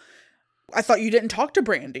 well, I thought you didn't talk to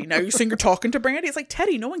Brandy. Now you're saying you're talking to Brandy? It's like,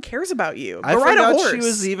 Teddy, no one cares about you. I forgot she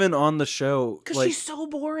was even on the show. Because she's so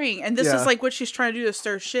boring. And this is like what she's trying to do to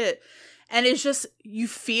stir shit. And it's just, you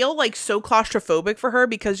feel like so claustrophobic for her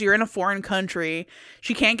because you're in a foreign country.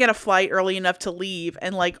 She can't get a flight early enough to leave.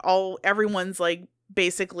 And like everyone's like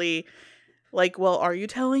basically like, well, are you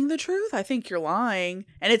telling the truth? I think you're lying.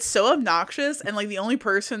 And it's so obnoxious. And like the only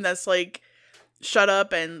person that's like, shut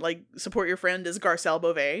up and like support your friend is Garcelle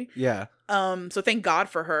Beauvais. Yeah. So thank God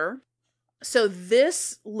for her. So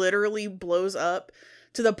this literally blows up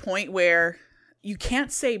to the point where you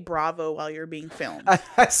can't say bravo while you're being filmed.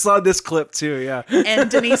 I saw this clip too, yeah. And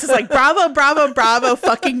Denise is like, bravo, bravo, bravo,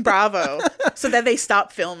 fucking bravo. So that they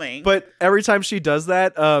stop filming. But every time she does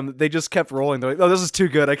that, they just kept rolling. They're like, oh, this is too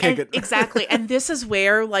good. I can't get... Exactly. And this is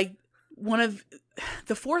where, like,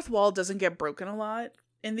 the fourth wall doesn't get broken a lot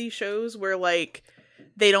in these shows where, like,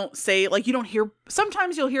 they don't say, like, you don't hear,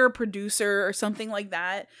 sometimes you'll hear a producer or something like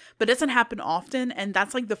that, but it doesn't happen often. And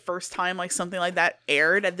that's like the first time like something like that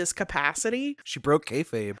aired at this capacity. She broke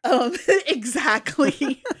kayfabe.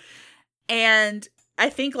 Exactly. And I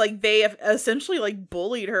think like they have essentially like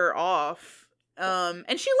bullied her off.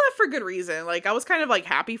 And she left for good reason. Like, I was kind of like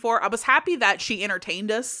happy for her. I was happy that she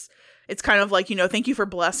entertained us. It's kind of like, you know, thank you for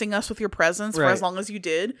blessing us with your presence for as long as you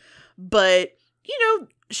did. But, you know,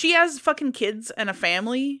 she has fucking kids and a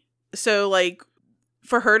family. So, like,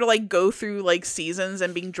 for her to, like, go through, like, seasons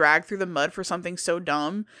and being dragged through the mud for something so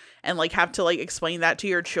dumb and, like, have to, like, explain that to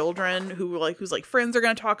your children whose, like, friends are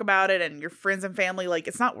going to talk about it and your friends and family, like,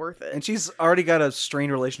 it's not worth it. And she's already got a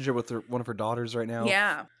strained relationship with one of her daughters right now.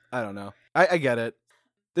 Yeah. I don't know. I get it.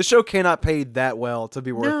 The show cannot pay that well to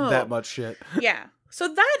be worth that much shit. Yeah. So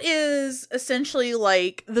that is essentially,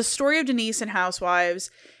 like, the story of Denise and Housewives.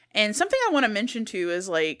 And something I want to mention too is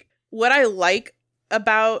like what I like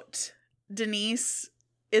about Denise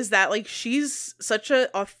is that like she's such a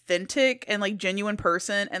authentic and like genuine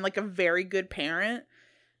person and like a very good parent.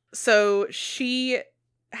 So she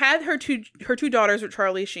had her two daughters with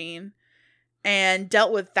Charlie Sheen and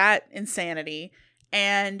dealt with that insanity.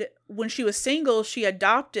 And when she was single, she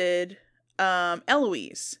adopted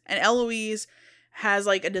Eloise, and Eloise has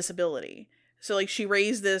like a disability. So like she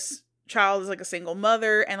raised this child as like a single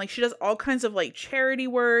mother, and like she does all kinds of like charity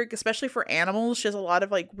work, especially for animals. She does a lot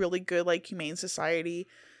of like really good like humane society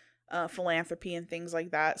philanthropy and things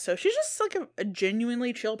like that. So she's just like a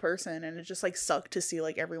genuinely chill person, and it just like sucked to see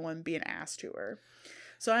like everyone be an ass to her.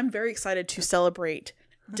 So I'm very excited to celebrate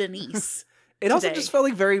Denise. It today. Also just felt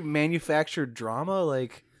like very manufactured drama.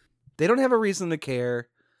 Like they don't have a reason to care,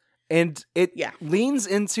 and it leans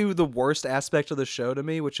into the worst aspect of the show to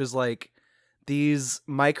me, which is like these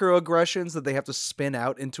microaggressions that they have to spin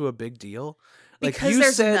out into a big deal. Like because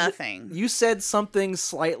there's nothing. You said something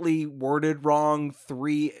slightly worded wrong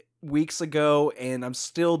 3 weeks ago, and I'm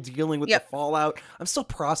still dealing with the fallout. I'm still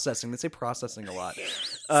processing. They say processing a lot.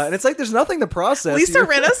 And it's like there's nothing to process. Lisa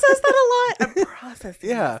Rinna says that a lot. I'm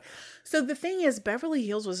processing. Yeah. So the thing is, Beverly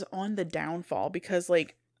Hills was on the downfall because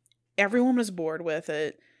like everyone was bored with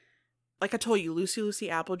it. Like I told you, Lucy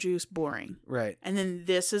Apple Juice, boring. Right. And then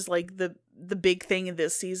this is like the big thing in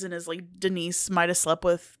this season is like Denise might have slept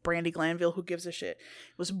with Brandi Glanville. Who gives a shit?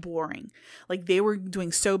 It was boring. Like they were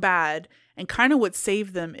doing so bad. And kind of what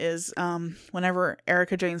saved them is whenever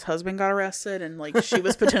Erica Jane's husband got arrested and like she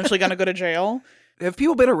was potentially going to go to jail. Have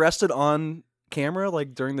people been arrested on camera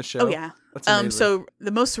like during the show? Oh yeah. That's amazing. So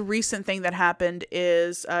the most recent thing that happened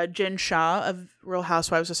is Jen Shah of Real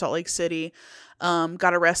Housewives of Salt Lake City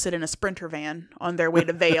got arrested in a Sprinter van on their way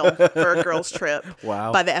to Vail for a girls' trip.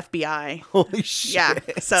 Wow. By the FBI. Holy shit. Yeah.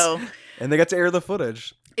 So. And they got to air the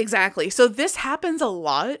footage. Exactly. So this happens a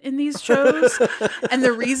lot in these shows. And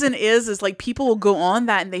the reason is like people will go on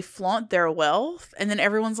that and they flaunt their wealth. And then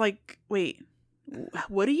everyone's like, wait,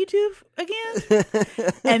 what do you do again?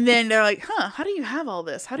 And then they're like, how do you have all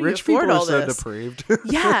this? How do you afford all this? Rich people are so depraved.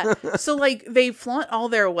 Yeah. So like they flaunt all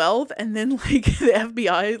their wealth, and then like the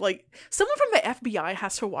FBI, like someone from the FBI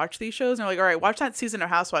has to watch these shows, and they're like, all right, watch that season of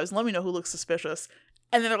Housewives and let me know who looks suspicious.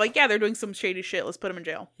 And then they're like, yeah, they're doing some shady shit. Let's put them in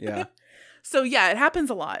jail. Yeah. So yeah, it happens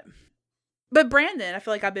a lot. But Brandon, I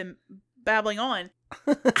feel like I've been babbling on.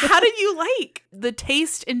 How did you like the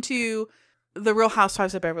taste into the Real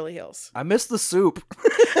Housewives of Beverly Hills? I miss the soup.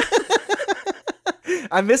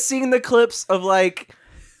 I miss seeing the clips of like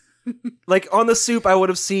on the soup. I would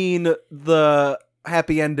have seen the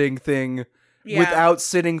happy ending thing without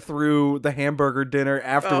sitting through the hamburger dinner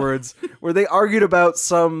afterwards, where they argued about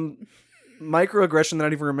some microaggression that I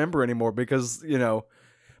don't even remember anymore because, you know,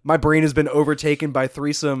 my brain has been overtaken by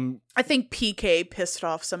threesome. I think PK pissed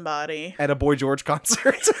off somebody at a Boy George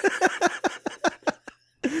concert.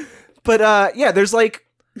 But yeah, there's like,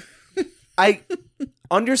 I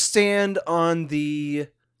understand on the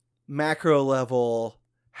macro level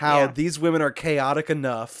how these women are chaotic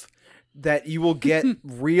enough that you will get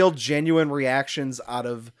real genuine reactions out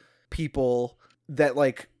of people that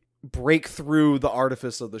like break through the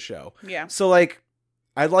artifice of the show. Yeah. So like,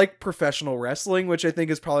 I like professional wrestling, which I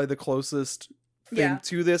think is probably the closest thing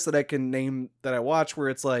to this that I can name that I watch, where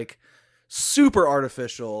it's like super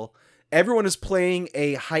artificial. Everyone is playing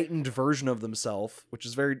a heightened version of themselves, which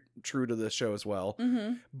is very true to this show as well.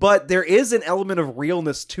 Mm-hmm. But there is an element of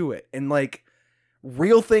realness to it. And like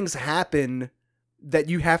real things happen that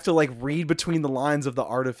you have to like read between the lines of the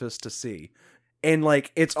artifice to see. And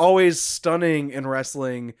like, it's always stunning in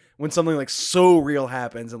wrestling when something like so real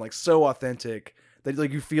happens and like so authentic that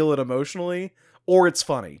like you feel it emotionally, or it's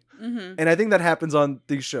funny. Mm-hmm. And I think that happens on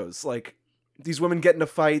these shows. Like these women get into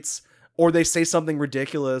fights or they say something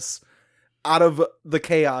ridiculous out of the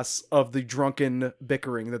chaos of the drunken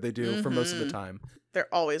bickering that they do for most of the time.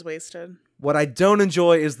 They're always wasted. What I don't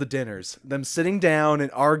enjoy is the dinners. Them sitting down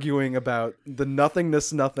and arguing about the nothing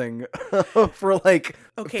for like,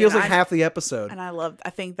 it feels like half the episode. And I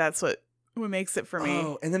think that's what makes it for me.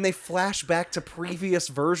 Oh, and then they flash back to previous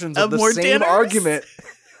versions of the same dinners? argument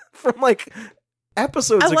from like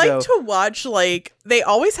episodes ago. I like to watch, like, they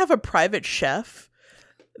always have a private chef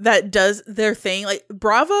that does their thing. Like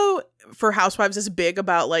Bravo for Housewives is big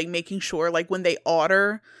about like making sure like when they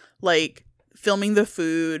order, like filming the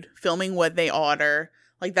food, filming what they order.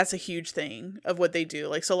 Like that's a huge thing of what they do.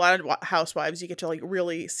 Like, so a lot of Housewives, you get to like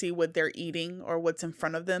really see what they're eating or what's in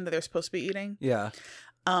front of them that they're supposed to be eating. Yeah.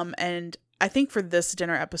 And I think for this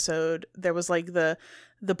dinner episode, there was like the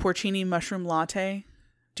porcini mushroom latte.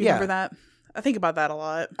 Do you remember that? I think about that a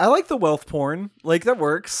lot. I like the wealth porn. Like that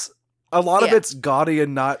works. A lot of it's gaudy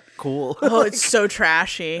and not cool. Oh, it's so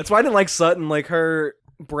trashy. That's why I didn't like Sutton. Like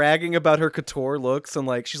bragging about her couture looks and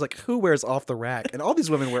like she's like, who wears off the rack? And all these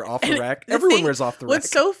women wear off the rack. Everyone wears off the rack. What's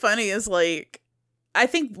so funny is like, I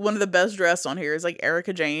think one of the best dressed on here is like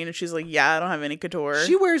Erica Jane, and she's like, yeah, I don't have any couture.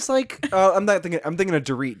 She wears like I'm thinking of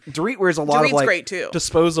Dorit. Dorit wears a lot of like great too.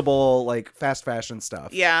 Disposable like fast fashion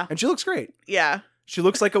stuff. Yeah. And she looks great. Yeah. She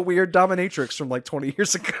looks like a weird dominatrix from like 20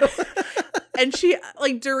 years ago. And she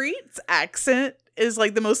like Dorit's accent is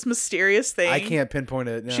like the most mysterious thing. I can't pinpoint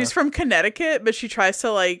it. No. She's from Connecticut, but she tries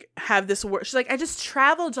to like have this word. She's like, I just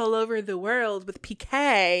traveled all over the world with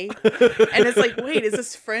PK. And it's like, wait, is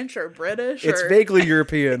this French or British? It's vaguely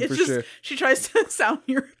European for sure. She tries to sound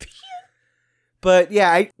European. But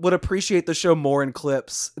yeah, I would appreciate the show more in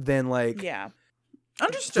clips than like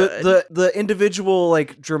understood. The individual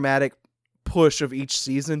like dramatic push of each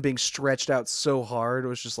season being stretched out so hard. It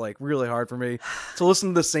was just like really hard for me to listen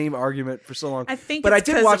to the same argument for so long. I think but it's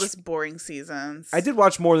I did watch, it was boring seasons. I did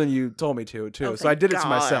watch more than you told me to too. Oh, so I did it to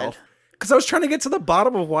myself. Because I was trying to get to the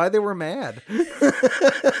bottom of why they were mad.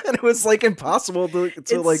 And it was like impossible to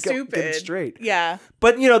like get it straight. Yeah.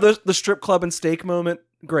 But you know, the strip club and steak moment,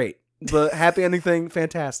 great. The happy ending thing,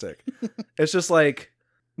 fantastic. It's just like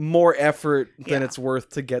more effort than it's worth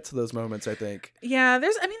to get to those moments, I think. Yeah,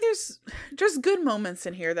 there's good moments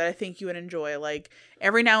in here that I think you would enjoy. Like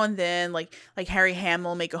every now and then, like Harry Ham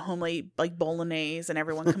will make a homemade like bolognese and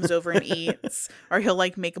everyone comes over and eats. Or he'll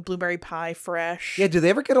like make a blueberry pie fresh. Yeah, do they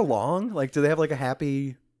ever get along? Like, do they have like a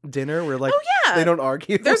happy dinner where like they don't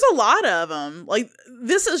argue? There's a lot of them. Like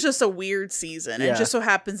this is just a weird season. It just so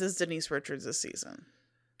happens it's Denise Richards this season.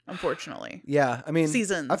 Unfortunately. Yeah, I mean,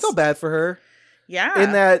 seasons. I felt bad for her. Yeah.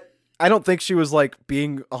 In that I don't think she was like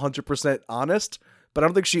being 100% honest, but I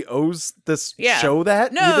don't think she owes this show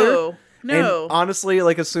that either. No. And honestly,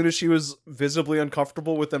 like as soon as she was visibly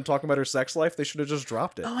uncomfortable with them talking about her sex life, they should have just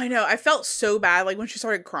dropped it. Oh, I know. I felt so bad like when she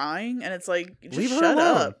started crying and it's like, just leave her shut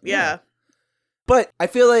alone. up. Yeah. But I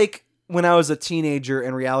feel like when I was a teenager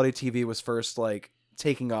and reality TV was first like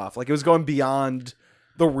taking off, like it was going beyond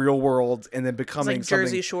the real world and then becoming like something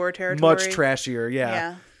Jersey Shore territory. Much trashier.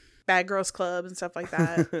 Yeah. Bad Girls Club and stuff like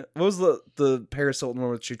that. What was the Paris Hilton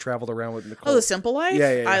one that she traveled around with Nicole? Oh, The Simple Life?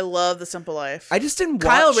 Yeah. I love The Simple Life. I just didn't watch...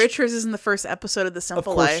 Kyle Richards is in the first episode of The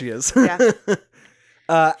Simple Life. Of course she is. Yeah.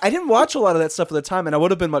 I didn't watch a lot of that stuff at the time, and I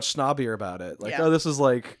would have been much snobbier about it. Like, oh, this is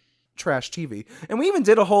like trash TV. And we even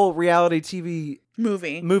did a whole reality TV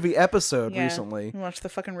movie episode recently. We watched the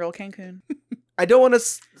fucking Real Cancun. I don't want to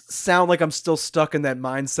sound like I'm still stuck in that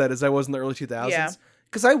mindset as I was in the early 2000s. Yeah.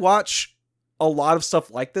 Because I watch a lot of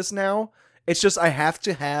stuff like this now. It's just I have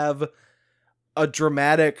to have a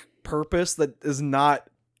dramatic purpose that is not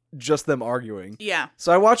just them arguing. Yeah.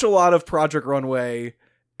 So I watch a lot of Project Runway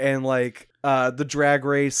and like the Drag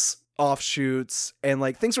Race offshoots and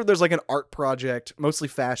like things where there's like an art project, mostly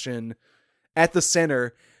fashion, at the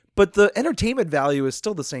center. But the entertainment value is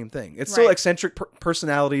still the same thing. It's still eccentric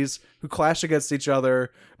personalities who clash against each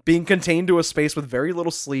other, being contained to a space with very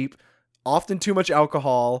little sleep, often too much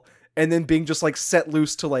alcohol, and then being just like set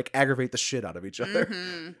loose to like aggravate the shit out of each other.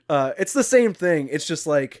 Mm-hmm. It's the same thing. It's just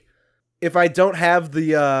like, if I don't have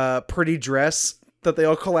the pretty dress that they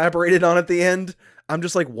all collaborated on at the end, I'm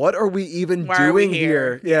just like, what are we even doing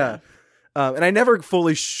here? Yeah. And I never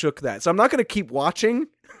fully shook that. So I'm not going to keep watching.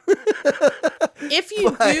 If you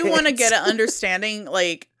do want to get an understanding,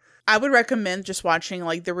 like, I would recommend just watching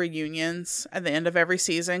like the reunions at the end of every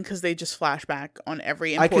season, because they just flash back on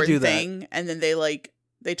every important thing, and then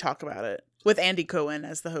they talk about it with Andy Cohen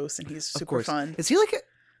as the host, and he's super fun. Is he like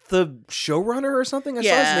the showrunner or something? I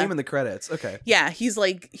saw his name in the credits. Okay. Yeah,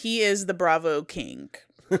 he is the Bravo King.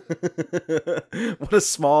 What a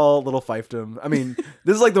small little fiefdom. I mean,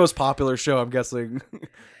 this is like the most popular show, I'm guessing.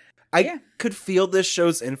 I could feel this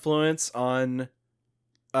show's influence on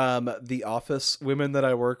the office women that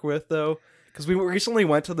I work with, though, because we recently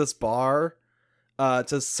went to this bar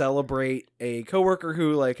to celebrate a coworker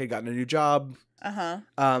who like had gotten a new job. So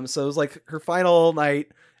it was like her final night,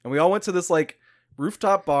 and we all went to this like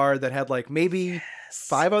rooftop bar that had like maybe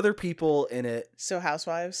 5 other people in it. So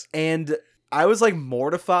Housewives. And I was like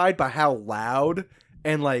mortified by how loud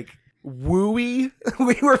and like wooey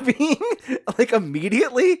we were being like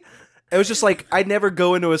immediately. It was just like, I'd never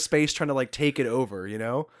go into a space trying to like take it over, you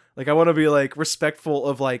know? Like I want to be like respectful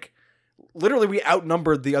of like, literally we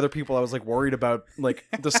outnumbered the other people I was like worried about like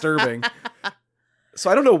disturbing.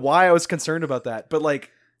 So I don't know why I was concerned about that, but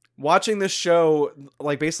like watching this show,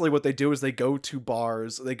 like basically what they do is they go to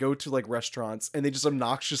bars, they go to like restaurants, and they just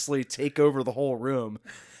obnoxiously take over the whole room.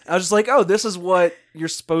 I was just like, oh, this is what you're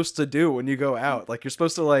supposed to do when you go out. Like you're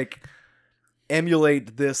supposed to like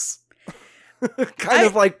emulate this. kind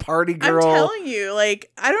of like party girl. I'm telling you,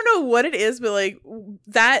 like, I don't know what it is, but like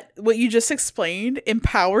what you just explained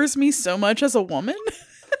empowers me so much as a woman.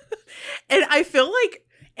 And I feel like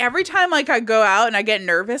every time like I go out and I get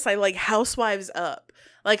nervous, I like Housewives up.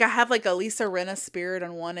 Like I have like a Lisa Rinna spirit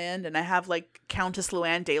on one end, and I have like Countess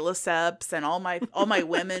Luann de Lesseps and all my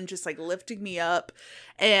women just like lifting me up.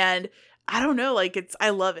 And I don't know, like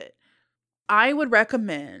I love it. I would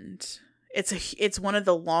recommend. It's one of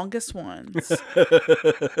the longest ones,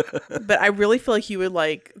 but I really feel like you would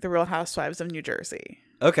like The Real Housewives of New Jersey.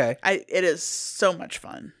 Okay, it is so much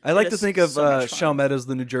fun. I like to think of Chalmette as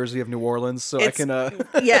the New Jersey of New Orleans, so I can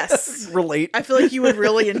yes relate. I feel like you would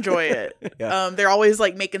really enjoy it. Yeah. They're always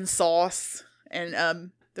like making sauce,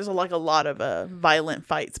 and there's a lot of violent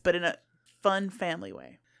fights, but in a fun family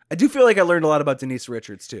way. I do feel like I learned a lot about Denise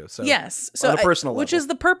Richards too. So yes, so on a personal level, which is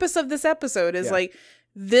the purpose of this episode is like.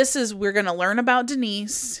 We're going to learn about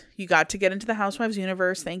Denise. You got to get into the Housewives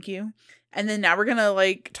universe. Thank you. And then now we're going to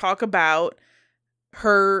like talk about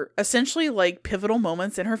her essentially like pivotal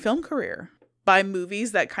moments in her film career by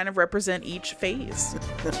movies that kind of represent each phase.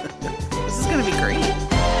 This is going to be great.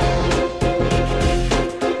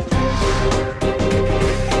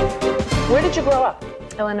 Where did you grow up?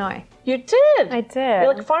 Illinois. You did? I did. You're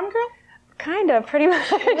like a farm girl? Kind of, pretty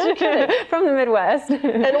much. Okay. From the Midwest.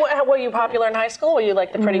 And were you popular in high school? Were you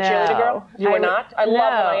like the pretty cheerleader girl? You were not? I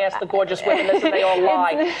love when I ask the gorgeous women this and they all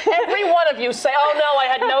lie. Every one of you say, oh no, I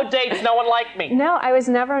had no dates, no one liked me. No, I was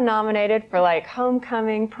never nominated for like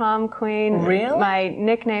homecoming, prom queen. Really? My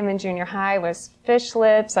nickname in junior high was Fish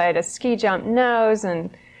Lips. I had a ski jump nose. And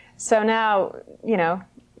so now, you know,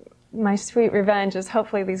 my sweet revenge is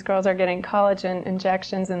hopefully these girls are getting collagen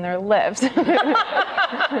injections in their lips.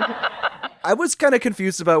 I was kind of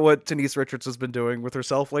confused about what Denise Richards has been doing with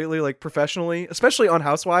herself lately, like professionally, especially on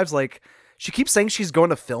Housewives. Like, she keeps saying she's going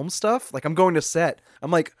to film stuff. Like, I'm going to set. I'm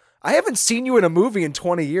like, I haven't seen you in a movie in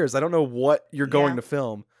 20 years. I don't know what you're going to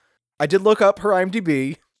film. I did look up her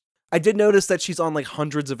IMDb. I did notice that she's on like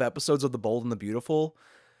hundreds of episodes of The Bold and the Beautiful,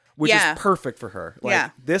 which is perfect for her.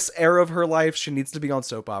 Like, this era of her life, she needs to be on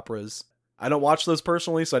soap operas. I don't watch those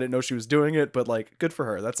personally, so I didn't know she was doing it, but like, good for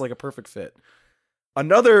her. That's like a perfect fit.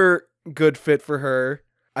 Another good fit for her,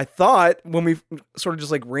 I thought, when we sort of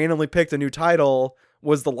just like randomly picked a new title,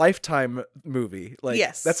 was the Lifetime movie. Like,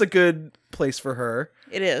 that's a good place for her.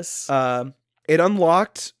 It is. It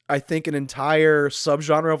unlocked, I think, an entire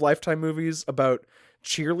subgenre of Lifetime movies about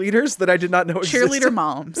cheerleaders that I did not know existed. Cheerleader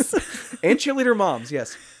moms. And cheerleader moms,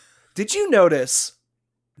 yes. Did you notice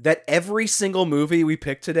that every single movie we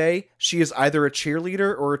picked today, she is either a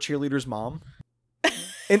cheerleader or a cheerleader's mom?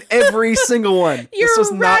 In every single one. This was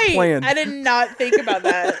not planned. I did not think about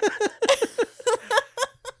that.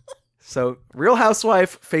 So, Real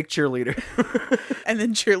Housewife, fake cheerleader. And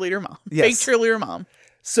then cheerleader mom. Yes. Fake cheerleader mom.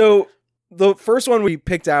 So, the first one we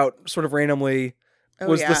picked out sort of randomly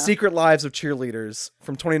was The Secret Lives of Cheerleaders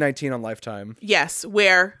from 2019 on Lifetime. Yes,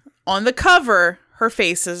 where on the cover, her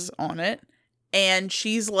face is on it, and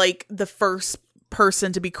she's like the first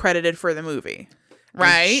person to be credited for the movie.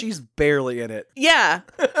 Right? And she's barely in it. Yeah.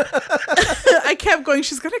 I kept going,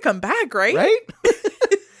 she's going to come back, right? Right?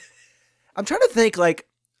 I'm trying to think, like,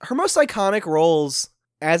 her most iconic roles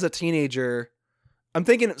as a teenager, I'm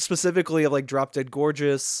thinking specifically of, like, Drop Dead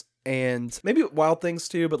Gorgeous and maybe Wild Things,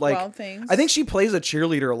 too, but, like, Wild Things. I think she plays a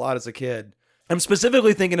cheerleader a lot as a kid. I'm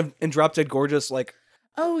specifically thinking of, in Drop Dead Gorgeous, like,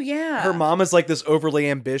 oh, yeah. her mom is, like, this overly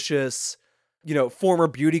ambitious, you know, former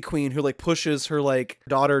beauty queen who, like, pushes her, like,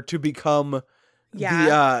 daughter to become...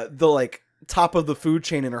 the like top of the food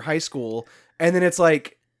chain in her high school, and then it's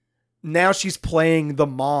like now she's playing the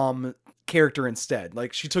mom character instead.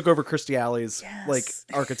 Like, she took over Kirstie Alley's like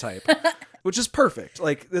archetype, which is perfect.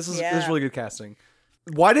 Like, this is really good casting.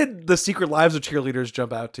 Why did The Secret Lives of Cheerleaders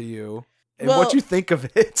jump out to you, and what you think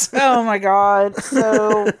of it? Oh my god!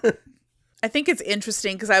 So I think it's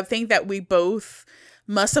interesting because I think that we both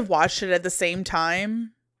must have watched it at the same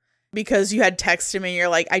time. Because you had texted me and you're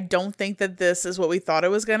like, I don't think that this is what we thought it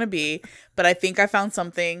was going to be, but I think I found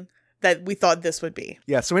something that we thought this would be.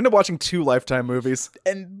 Yeah, so we ended up watching 2 Lifetime movies.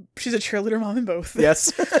 And she's a cheerleader mom in both.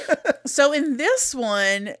 Yes. So in this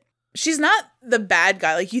one, she's not the bad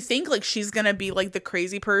guy. Like, you think like she's going to be like the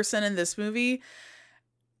crazy person in this movie,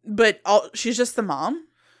 but she's just the mom.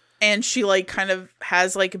 And she like kind of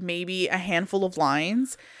has like maybe a handful of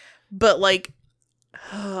lines, but like,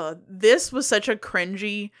 this was such a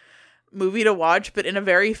cringy movie to watch, but in a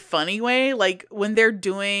very funny way. Like, when they're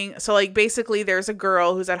doing, so like basically there's a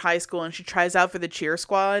girl who's at high school and she tries out for the cheer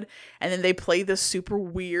squad, and then they play this super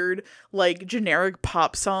weird like generic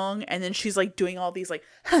pop song, and then she's like doing all these like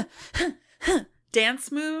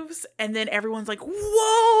dance moves, and then everyone's like,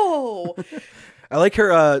 whoa. I like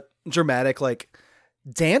her dramatic, like,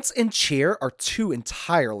 dance and cheer are two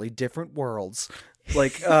entirely different worlds.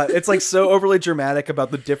 Like, it's like so overly dramatic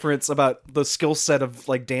about the difference about the skill set of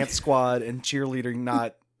like dance squad and cheerleading.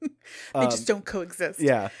 Not they just don't coexist.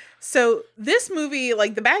 Yeah. So this movie,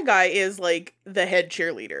 like, the bad guy is like the head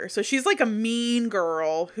cheerleader. So she's like a mean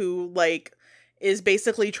girl who like is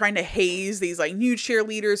basically trying to haze these like new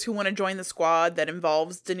cheerleaders who want to join the squad that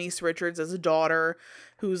involves Denise Richards as a daughter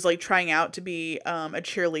who's like trying out to be a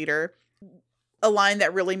cheerleader. A line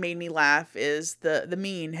that really made me laugh is the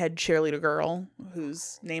mean head cheerleader girl,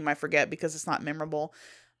 whose name I forget because it's not memorable.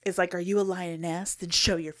 It's like, are you a lioness? Then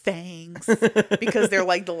show your fangs. Because they're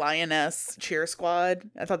like the lioness cheer squad.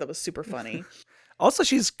 I thought that was super funny. Also,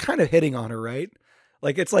 she's kind of hitting on her, right?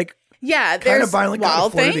 Like, it's like, yeah, there's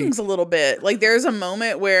wild things a little bit. Like, there's a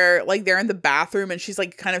moment where like they're in the bathroom and she's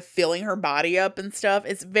like kind of filling her body up and stuff.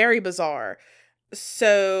 It's very bizarre.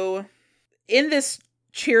 So in this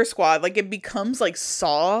cheer squad, like, it becomes like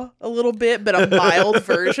Saw a little bit, but a mild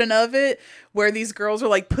version of it, where these girls are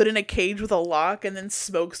like put in a cage with a lock and then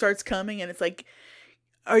smoke starts coming and it's like,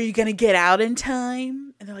 are you gonna get out in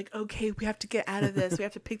time? And they're like, okay, we have to get out of this. We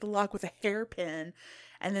have to pick the lock with a hairpin.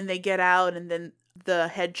 And then they get out, and then the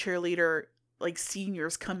head cheerleader like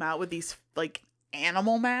seniors come out with these like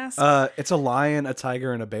animal masks. It's a lion, a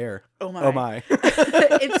tiger, and a bear. Oh my. Oh my.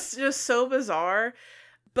 It's just so bizarre.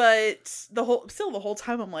 But the whole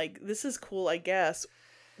time I'm like, this is cool, I guess.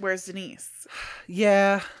 Where's Denise?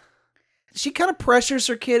 Yeah. She kind of pressures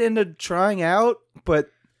her kid into trying out, but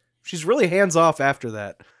she's really hands off after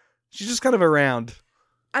that. She's just kind of around.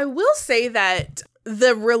 I will say that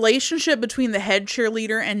the relationship between the head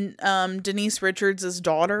cheerleader and Denise Richards'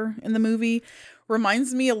 daughter in the movie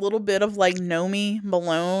reminds me a little bit of like Nomi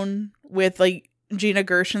Malone with like Gina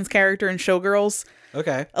Gershon's character in Showgirls.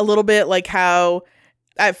 Okay. A little bit like how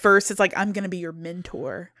at first it's like, I'm going to be your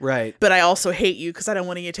mentor. Right. But I also hate you because I don't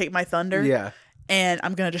want you to take my thunder. Yeah. And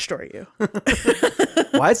I'm going to destroy you.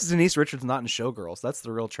 Why is Denise Richards not in Showgirls? That's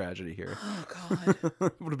the real tragedy here. Oh, God.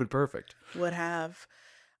 Would have been perfect. Would have.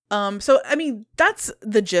 So, I mean, that's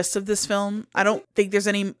the gist of this film. I don't think there's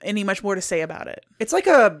any much more to say about it. It's like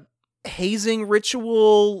a hazing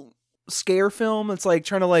ritual scare film. It's like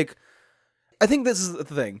trying to like, I think this is the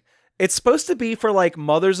thing. It's supposed to be for like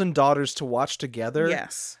mothers and daughters to watch together.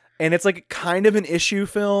 Yes. And it's like kind of an issue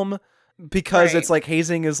film because Right. it's like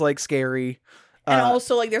hazing is like scary. And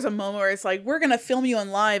also, like, there's a moment where it's like, we're going to film you on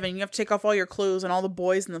live and you have to take off all your clothes and all the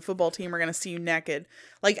boys in the football team are going to see you naked.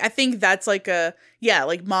 Like, I think that's like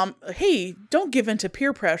like, mom, hey, don't give in to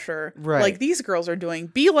peer pressure. Right. Like these girls are doing.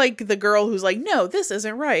 Be like the girl who's like, no, this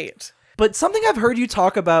isn't right. But something I've heard you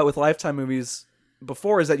talk about with Lifetime movies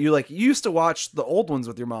before is that you used to watch the old ones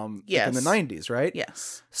with your mom Yes. in the 90s, right?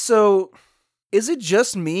 Yes. So is it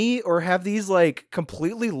just me, or have these like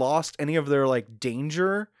completely lost any of their like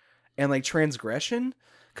danger and like transgression?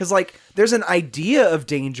 Because like there's an idea of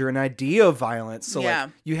danger, an idea of violence. So Yeah.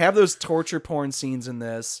 like you have those torture porn scenes in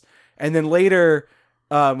this, and then later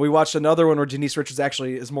we watched another one where Denise Richards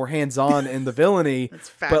actually is more hands-on in the villainy. That's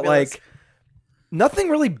fabulous. But like nothing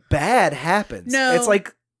really bad happens. No. It's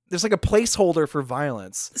like there's like a placeholder for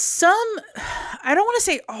violence. I don't want to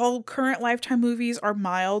say all current Lifetime movies are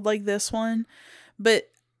mild like this one, but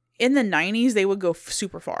in the 90s, they would go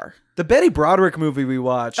super far. The Betty Broderick movie we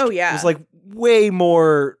watched was like way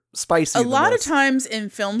more spicy. A lot of times in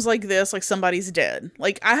films like this, like somebody's dead.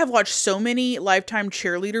 Like I have watched so many Lifetime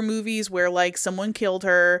cheerleader movies where like someone killed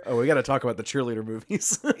her. Oh, we got to talk about the cheerleader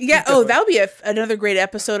movies. Yeah. Oh, that would be another great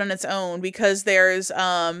episode on its own, because there's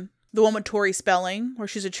the one with Tori Spelling where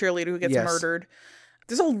she's a cheerleader who gets murdered.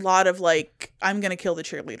 There's a lot of like, I'm going to kill the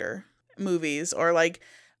cheerleader movies, or like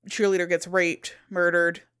cheerleader gets raped,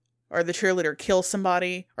 murdered, or the cheerleader kills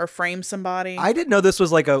somebody or frames somebody. I didn't know this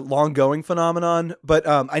was like a long going phenomenon, but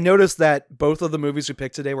I noticed that both of the movies we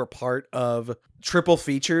picked today were part of triple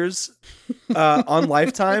features on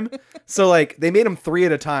Lifetime. So like they made them 3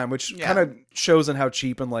 at a time, which kind of shows in how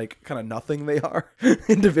cheap and like kind of nothing they are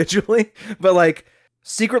individually. But like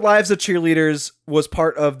Secret Lives of Cheerleaders was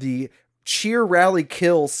part of the Cheer Rally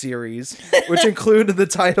Kill series, which included the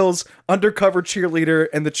titles Undercover Cheerleader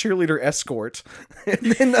and the Cheerleader Escort.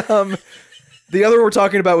 And then the other we're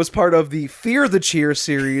talking about was part of the Fear the Cheer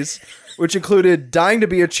series, which included Dying to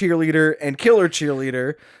Be a Cheerleader and Killer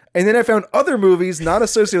Cheerleader. And then I found other movies not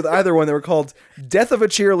associated with either one that were called Death of a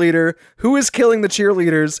Cheerleader, Who is Killing the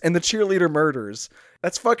Cheerleaders, and the Cheerleader Murders.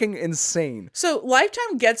 That's fucking insane. So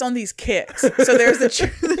Lifetime gets on these kicks. So there's the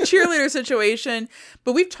cheerleader situation,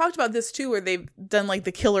 but we've talked about this too, where they've done like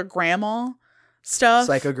the Killer Grandma stuff.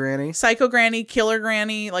 Psycho Granny, Killer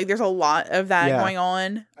Granny. Like, there's a lot of that going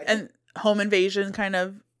on. And home invasion kind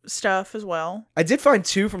of stuff as well. I did find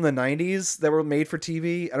 2 from the 90s that were made for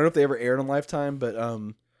TV. I don't know if they ever aired on Lifetime, but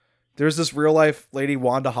there's this real life lady,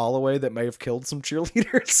 Wanda Holloway, that may have killed some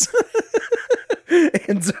cheerleaders.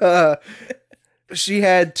 And she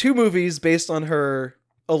had 2 movies based on her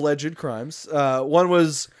alleged crimes. One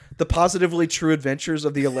was The Positively True Adventures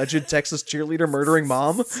of the Alleged Texas Cheerleader Murdering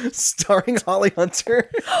Mom, starring Holly Hunter.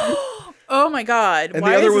 Oh my God. And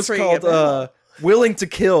the other was called Willing to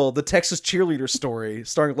Kill, the Texas Cheerleader Story,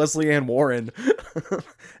 starring Leslie Ann Warren.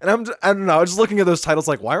 And I don't know, I was just looking at those titles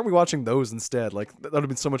like, why aren't we watching those instead? Like, that would have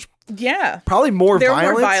been so much... Yeah. Probably more violent.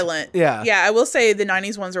 They're more violent. Yeah. Yeah, I will say the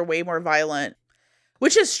 90s ones are way more violent,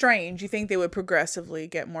 which is strange. You think they would progressively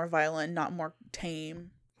get more violent, not more tame.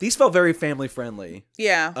 These felt very family friendly.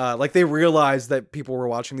 Yeah. Like, they realized that people were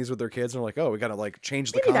watching these with their kids and they're like, oh, we gotta, like,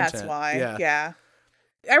 change the content. That's why. Yeah.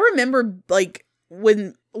 I remember, like,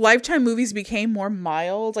 when Lifetime movies became more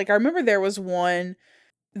mild, like, I remember there was one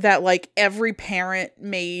that, like, every parent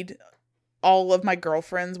made all of my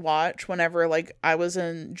girlfriends watch whenever, like, I was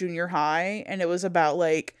in junior high, and it was about,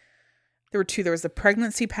 like, there were 2. There was the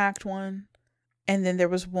Pregnancy Pact one, and then there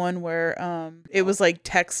was one where it was, like,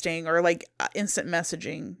 texting or, like, instant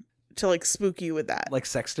messaging to, like, spook you with that. Like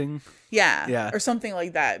sexting? Yeah. Or something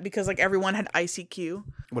like that, because, like, everyone had ICQ.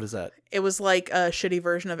 What is that? It was like a shitty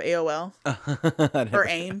version of AOL. Or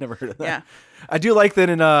AIM. Never heard of that. Yeah. I do like that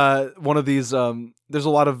in one of these, there's a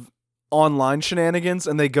lot of online shenanigans,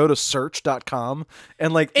 and they go to search.com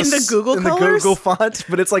and like in the Google colors? The Google font,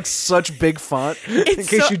 but it's like such big font in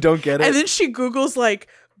case you don't get it. And then she Googles like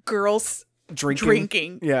girls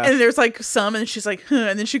drinking. Yeah. And there's like some, and she's like, huh.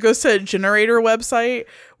 And then she goes to a generator website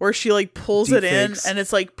where she like pulls Deep it in fakes. and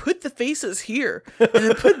it's like, put the faces here and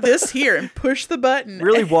then put this here and push the button.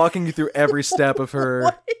 Really walking you through every step of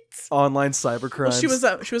her online cybercrimes.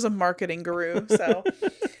 Well, she was a marketing guru. So,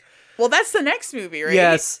 well, that's the next movie, right?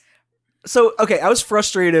 Yes. So, okay, I was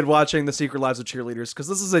frustrated watching The Secret Lives of Cheerleaders because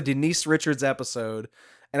this is a Denise Richards episode.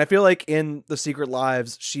 And I feel like in The Secret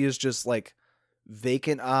Lives, she is just like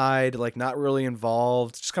vacant-eyed, like not really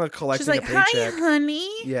involved, just kind of collecting a paycheck. Hi, honey.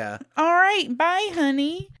 Yeah. All right, bye,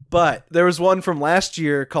 honey. But there was one from last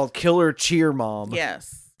year called Killer Cheer Mom.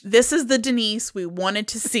 Yes. This is the Denise we wanted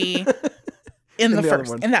to see in the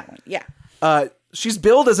first. In that one, yeah. She's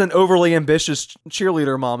billed as an overly ambitious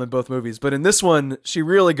cheerleader mom in both movies, but in this one, she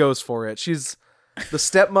really goes for it. She's the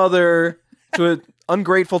stepmother to an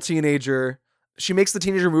ungrateful teenager. She makes the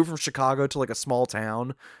teenager move from Chicago to like a small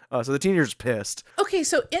town. So the teenager's pissed. Okay,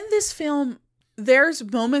 so in this film, there's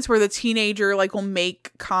moments where the teenager like will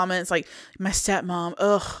make comments like, my stepmom,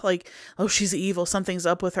 ugh, like, oh, she's evil, something's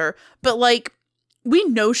up with her. But like, we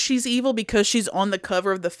know she's evil because she's on the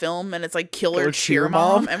cover of the film and it's like Killer Cheer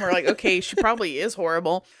Mom. And we're like, okay, she probably is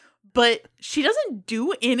horrible. But she doesn't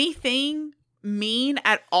do anything mean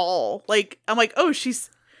at all. Like, I'm like, oh,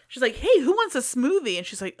 she's like, hey, who wants a smoothie? And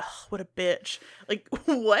she's like, oh, what a bitch. Like,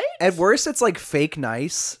 what? At worst, it's like fake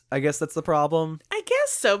nice. I guess that's the problem. I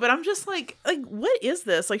guess so. But I'm just like, what is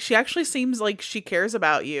this? Like, she actually seems like she cares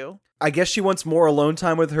about you. I guess she wants more alone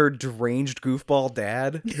time with her deranged goofball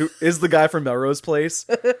dad, who is the guy from Melrose Place.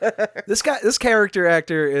 This character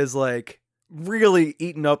actor is like really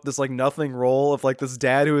eating up this like nothing role of like this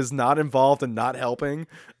dad who is not involved and not helping.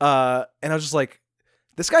 And I was just like,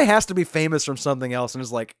 this guy has to be famous from something else and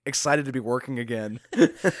is like excited to be working again.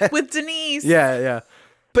 With Denise. Yeah.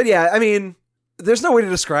 But yeah, I mean, there's no way to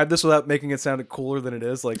describe this without making it sound cooler than it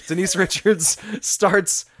is. Like Denise Richards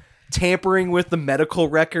starts tampering with the medical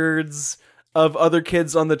records of other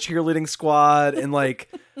kids on the cheerleading squad and like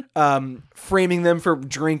framing them for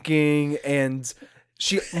drinking, and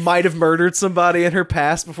she might have murdered somebody in her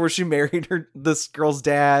past before she married this girl's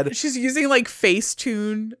dad. She's using like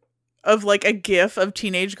Facetune of like a gif of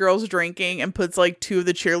teenage girls drinking and puts like 2 of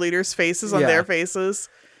the cheerleaders' faces on their faces.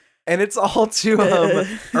 And it's all to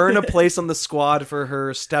earn a place on the squad for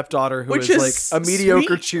her stepdaughter, who is like a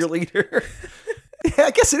mediocre cheerleader. Yeah,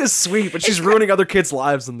 I guess it is sweet, but she's ruining other kids'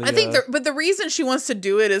 lives in the. I think, but the reason she wants to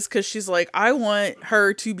do it is because she's like, I want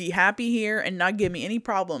her to be happy here and not give me any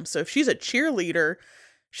problems. So if she's a cheerleader,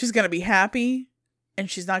 she's gonna be happy,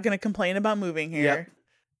 and she's not gonna complain about moving here. Yep.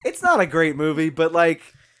 It's not a great movie, but like,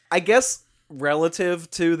 I guess relative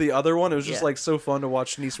to the other one, it was just like so fun to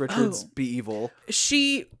watch Denise Richards be evil.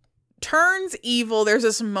 She turns evil. There's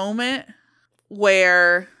this moment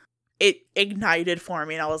where it ignited for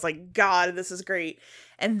me and I was like, God, this is great.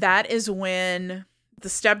 And that is when the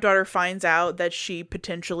stepdaughter finds out that she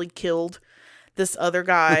potentially killed this other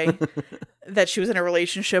guy that she was in a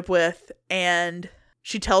relationship with. And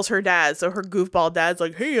she tells her dad. So her goofball dad's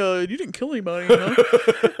like, hey, you didn't kill anybody, huh?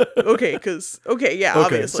 Okay,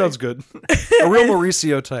 obviously. Sounds good. A real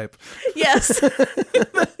Mauricio type. Yes.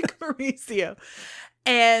 Like Mauricio.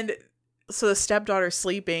 And so the stepdaughter's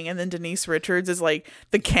sleeping, and then Denise Richards is like,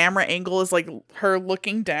 the camera angle is like her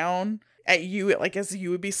looking down at you, like as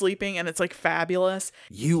you would be sleeping, and it's like fabulous.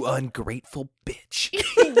 You ungrateful bitch.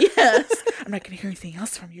 Yes. I'm not gonna hear anything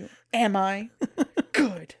else from you, am I?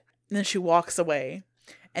 Good. And then she walks away,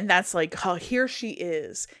 and that's like, oh, here she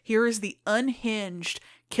is. Here is the unhinged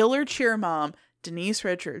killer cheer mom, Denise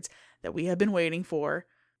Richards, that we have been waiting for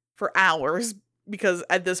hours, because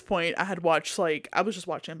at this point I had watched, like, I was just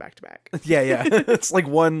watching them back to back. Yeah. It's like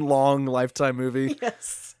one long Lifetime movie.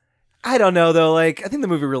 Yes. I don't know, though. Like, I think the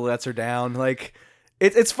movie really lets her down. Like,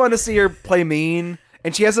 it's fun to see her play mean.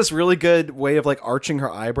 And she has this really good way of, like, arching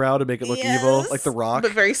her eyebrow to make it look evil, like The Rock.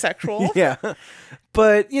 But very sexual. Yeah.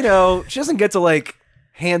 But, you know, she doesn't get to, like,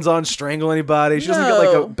 hands-on strangle anybody. She doesn't get,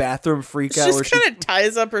 like, a bathroom freak out. She just kind of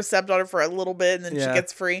ties up her stepdaughter for a little bit, and then she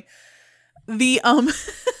gets free. The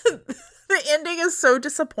the ending is so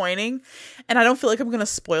disappointing, and I don't feel like I'm going to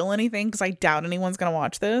spoil anything, because I doubt anyone's going to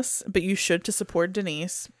watch this, but you should, to support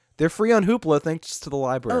Denise. They're free on Hoopla thanks to the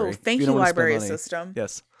library. Oh, thank you, library system.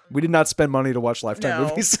 Yes. We did not spend money to watch Lifetime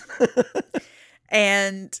movies.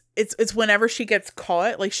 And it's whenever she gets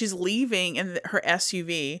caught, like she's leaving in her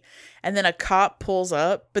SUV, and then a cop pulls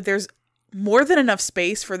up, but there's more than enough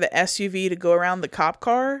space for the SUV to go around the cop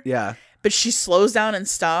car. Yeah. But she slows down and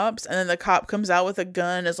stops, and then the cop comes out with a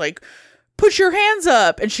gun and is like, put your hands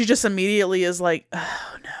up. And she just immediately is like,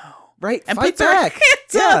 oh no. Right. And Fight puts her back.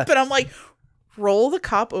 hands up. And I'm like, roll the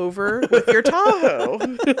cop over with your Tahoe.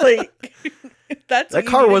 Like, that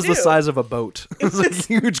car was the size of a boat. It was a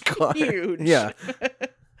huge car. Huge. Yeah.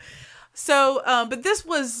 So, but this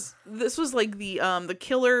was like the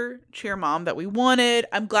killer cheer mom that we wanted.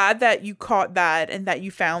 I'm glad that you caught that and that you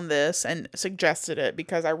found this and suggested it,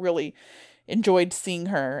 because I really enjoyed seeing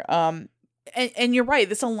her. And you're right.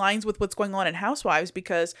 This aligns with what's going on in Housewives,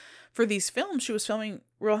 because for these films, she was filming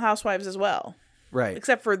Real Housewives as well. Right.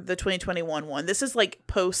 Except for the 2021 one. This is like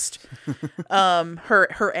post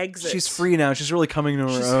her exit. She's free now. She's really coming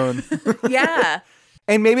to her own. Yeah.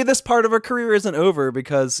 And maybe this part of her career isn't over,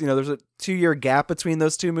 because, you know, there's a 2-year gap between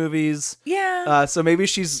those two movies. Yeah. So maybe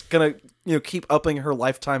she's going to, you know, keep upping her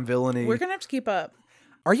Lifetime villainy. We're going to have to keep up.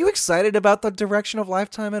 Are you excited about the direction of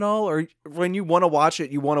Lifetime at all? Or when you want to watch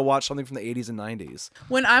it, you want to watch something from the 80s and 90s?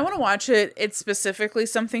 When I want to watch it, it's specifically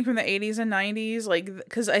something from the 80s and 90s, like,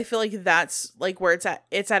 because I feel like that's like where it's at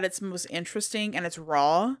its most interesting, and it's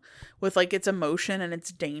raw with like its emotion and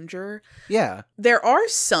its danger. Yeah. There are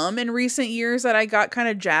some in recent years that I got kind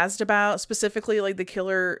of jazzed about, specifically like the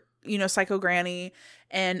killer, you know, Psycho Granny,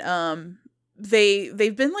 and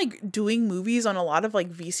they've been like doing movies on a lot of like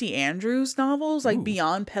V.C. Andrews novels, like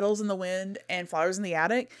Beyond Petals in the Wind and Flowers in the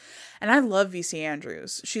Attic. And I love V.C.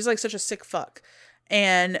 Andrews. She's like such a sick fuck.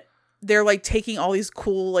 And they're like taking all these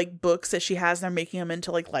cool like books that she has and they're making them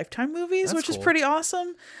into like Lifetime movies, which is pretty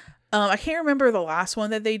awesome. I can't remember the last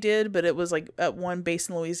one that they did, but it was like one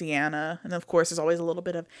based in Louisiana. And of course, there's always a little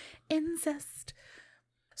bit of incest.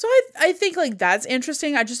 So I think like that's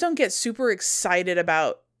interesting. I just don't get super excited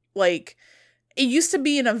about like, it used to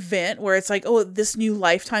be an event where it's like, oh, this new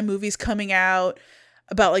Lifetime movie's coming out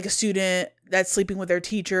about like a student that's sleeping with their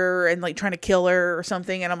teacher and like trying to kill her or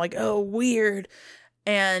something. And I'm like, oh, weird.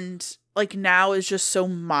 And like now is just so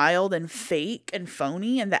mild and fake and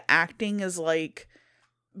phony. And the acting is like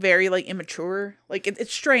very like immature. Like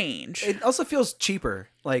it's strange. It also feels cheaper.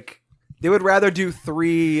 Like they would rather do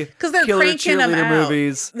 3 because they're killer cranking them cheerleader out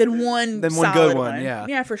movies than one good one.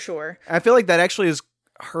 Yeah, for sure. I feel like that actually is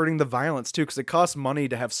hurting the violence too, because it costs money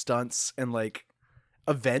to have stunts and like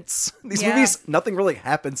events. These movies, nothing really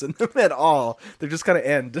happens in them at all. They just kind of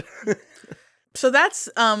end. So that's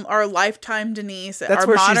our Lifetime Denise. That's our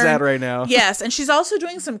where she's at right now. Yes, and she's also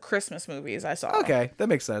doing some Christmas movies, I saw. Okay, that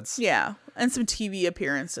makes sense. Yeah, and some TV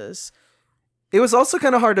appearances. It was also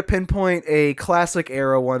kind of hard to pinpoint a classic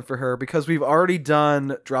era one for her, because we've already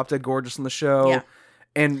done Drop Dead Gorgeous on the show,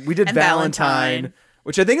 and we did Valentine,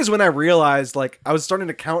 which I think is when I realized, like, I was starting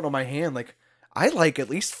to count on my hand, like, I like at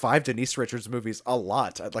least 5 Denise Richards movies a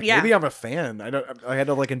lot. Like, maybe I'm a fan. I had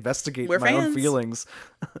to like investigate my own feelings.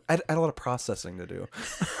 I had a lot of processing to do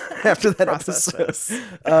after that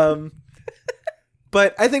episode.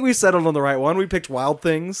 But I think we settled on the right one. We picked Wild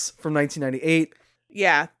Things from 1998.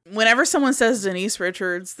 Yeah. Whenever someone says Denise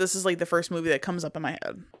Richards, this is like the first movie that comes up in my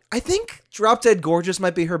head. I think Drop Dead Gorgeous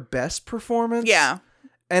might be her best performance. Yeah.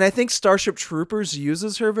 And I think Starship Troopers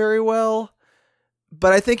uses her very well.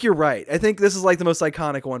 But I think you're right. I think this is like the most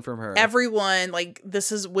iconic one from her. Everyone, like,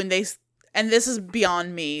 this is when they, and this is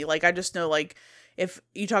beyond me. Like, I just know, like, if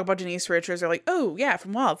you talk about Denise Richards, they're like, oh, yeah,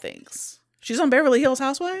 from Wild Things. She's on Beverly Hills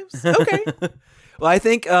Housewives? Okay. Well, I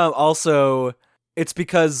think also it's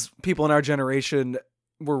because people in our generation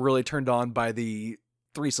were really turned on by the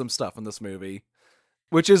threesome stuff in this movie.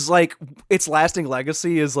 Which is like, its lasting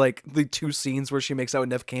legacy is like the 2 scenes where she makes out with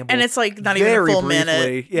Nev Campbell. And it's like not even a full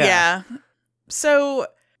minute. Yeah. So,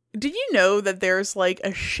 did you know that there's like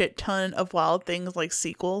a shit ton of Wild Things like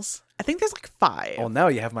sequels? I think there's like 5. Oh, now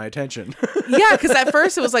you have my attention. Yeah, because at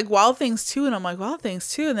first it was like Wild Things 2, and I'm like, Wild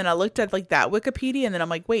Things 2, and then I looked at like that Wikipedia, and then I'm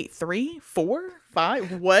like, wait, 3, 4,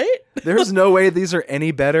 5, what? There's no way these are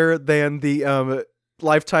any better than the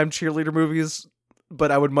Lifetime cheerleader movies. But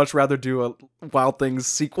I would much rather do a Wild Things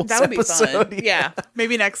sequel. That would episode. be fun. Yeah,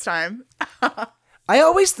 maybe next time. I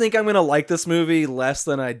always think I'm going to like this movie less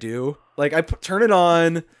than I do. Like, I turn it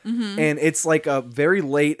on, and it's like a very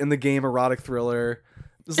late in the game erotic thriller.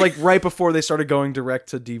 It's like right before they started going direct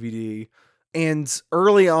to DVD. And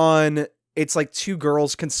early on, it's like 2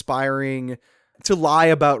 girls conspiring to lie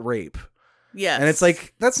about rape. Yes. And it's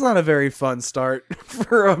like, that's not a very fun start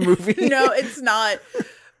for a movie. No, it's not.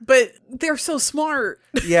 But they're so smart.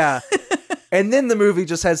 Yeah. And then the movie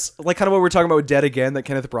just has, like, kind of what we were talking about with Dead Again, that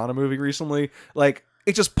Kenneth Branagh movie recently. Like,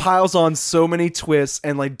 it just piles on so many twists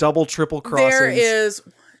and, like, double, triple crossings. There is,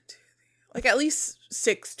 1, 2, 3, like, at least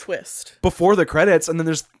 6 twists. Before the credits, and then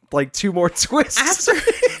there's, like, 2 more twists. After.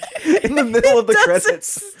 In the middle of the credits.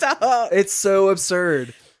 Stop. It's so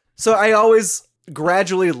absurd. So I always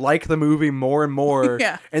gradually like the movie more and more.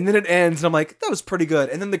 Yeah. And then it ends, and I'm like, that was pretty good.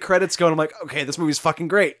 And then the credits go, and I'm like, okay, this movie's fucking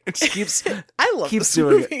great. It just keeps, I love keeps this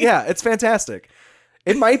doing movie. it. Yeah, it's fantastic.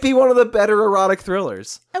 It might be one of the better erotic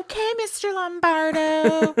thrillers. Okay, Mr.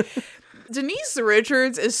 Lombardo. Denise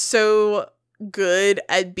Richards is so good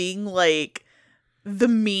at being like the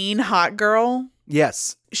mean hot girl.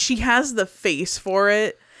 Yes. She has the face for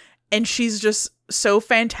it, and she's just so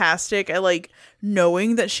fantastic at like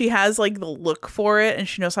knowing that she has like the look for it, and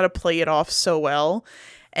she knows how to play it off so well.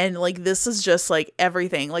 And like, this is just like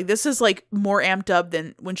everything. Like, this is like more amped up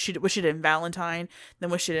than when she did in Valentine, than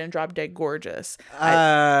when she did in Drop Dead Gorgeous.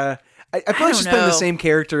 I feel like she's playing the same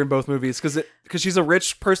character in both movies because she's a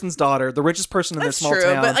rich person's daughter, the richest person in their small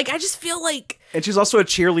town. But like, I just feel like, and she's also a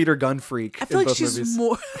cheerleader gun freak. I feel in like both she's movies.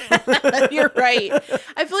 more. You're right.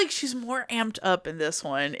 I feel like she's more amped up in this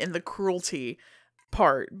one, in the cruelty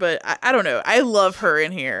part, but I don't know. I love her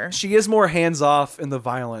in here. She is more hands off in the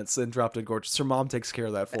violence in Drop Dead Gorgeous. Her mom takes care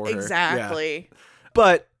of that for her. Exactly. Yeah.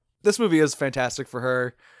 But this movie is fantastic for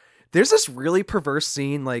her. There's this really perverse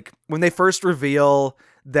scene, like when they first reveal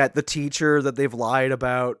that the teacher that they've lied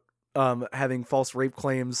about having false rape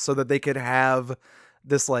claims so that they could have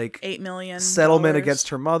this like $8 million settlement against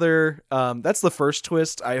her mother. That's the first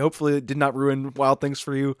twist. I hopefully did not ruin Wild Things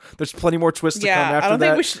for you. There's plenty more twists to come after I don't that.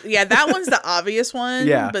 think we should. Yeah, that one's the obvious one.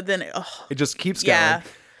 Yeah, but then it just keeps going. Yeah.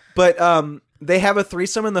 But they have a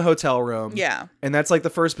threesome in the hotel room. Yeah, and that's like the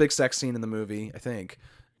first big sex scene in the movie, I think.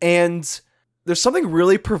 And there's something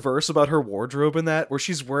really perverse about her wardrobe in that, where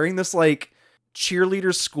she's wearing this like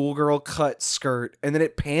cheerleader schoolgirl cut skirt, and then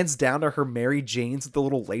it pans down to her Mary Jane's with the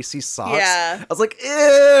little lacy socks. Yeah. I was like,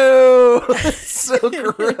 ew, it's so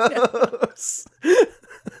gross.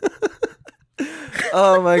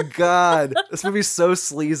 Oh my god, this movie's so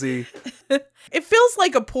sleazy. It feels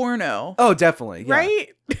like a porno. Oh, definitely. Yeah. Right?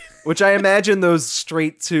 Which I imagine those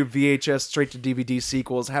straight to VHS, straight to DVD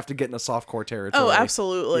sequels have to get in a softcore territory. Oh,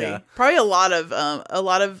 absolutely. Yeah. Probably a lot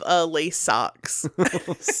of lace socks.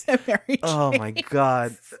 Oh my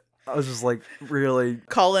god. I was just like, really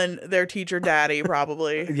calling their teacher daddy,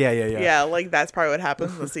 probably. Yeah. Yeah, like that's probably what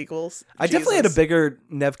happens in the sequels. I definitely had a bigger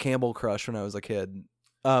Nev Campbell crush when I was a kid.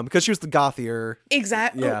 Because she was the gothier.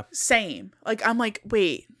 Exactly. Yeah. Same. Like, I'm like,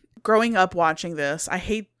 wait, growing up watching this, I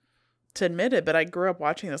hate to admit it, but I grew up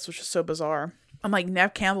watching this, which is so bizarre. I'm like,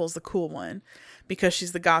 Nev Campbell's the cool one because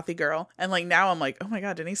she's the gothy girl. And like, now I'm like, oh my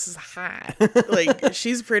God, Denise is hot. Like,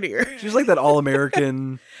 she's prettier. She's like that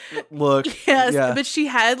all-American look. Yes. Yeah. But she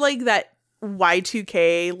had like that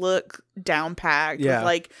Y2K look down packed. Yeah. With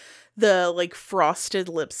like the like frosted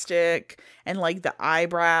lipstick and like the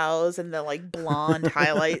eyebrows and the like blonde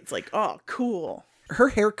highlights. Like, oh, cool.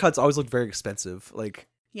 Her haircuts always looked very expensive. Like,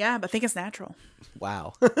 yeah, but I think it's natural.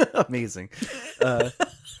 Wow. Amazing.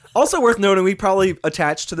 Also worth noting, we probably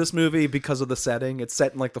attached to this movie because of the setting. It's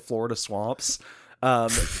set in like the Florida swamps. I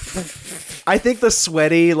think the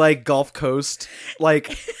sweaty like Gulf Coast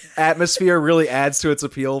like atmosphere really adds to its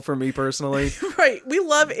appeal for me personally. Right. We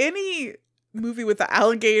love any movie with an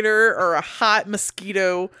alligator or a hot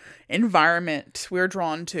mosquito environment we're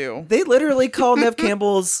drawn to. They literally call Neve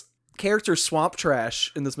Campbell's character swamp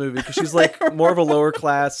trash in this movie because she's like more of a lower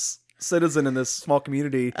class citizen in this small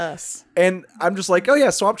community. Us. And I'm just like, oh yeah,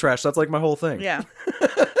 swamp trash. That's like my whole thing. Yeah.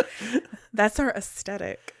 That's our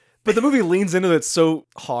aesthetic. But the movie leans into it so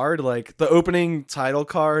hard. Like the opening title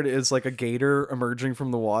card is like a gator emerging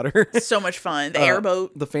from the water. So much fun. The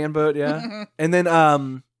airboat. The fan boat, yeah. And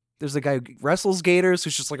then there's a guy who wrestles gators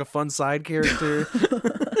who's just like a fun side character.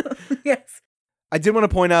 Yes. I did want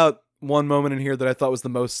to point out one moment in here that I thought was the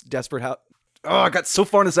most desperate house. Oh, I got so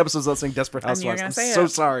far in this episode without saying Desperate Housewives. I'm so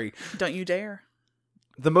sorry. Don't you dare.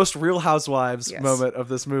 The most Real Housewives moment of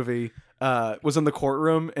this movie was in the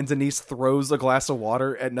courtroom, and Denise throws a glass of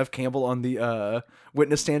water at Neve Campbell on the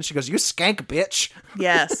witness stand. She goes, "You skank bitch."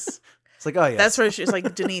 Yes. It's like, oh yeah. That's where she's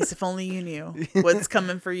like, Denise, if only you knew what's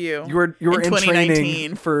coming for you. You were in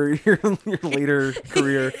training for your later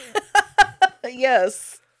career.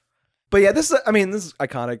 Yes. But yeah, this is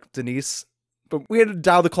iconic, Denise. But we had to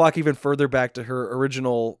dial the clock even further back to her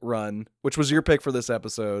original run, which was your pick for this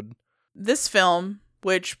episode. This film,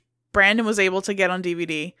 which Brandon was able to get on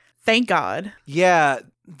DVD, thank God. Yeah,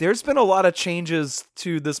 there's been a lot of changes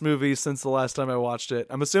to this movie since the last time I watched it.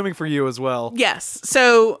 I'm assuming for you as well. Yes.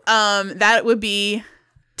 So that would be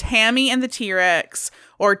Tammy and the T-Rex,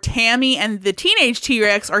 or Tammy and the Teenage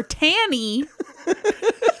T-Rex, or Tanny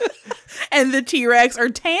and the T-Rex, or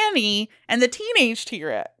Tanny and the Teenage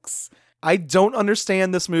T-Rex. I don't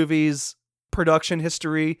understand this movie's production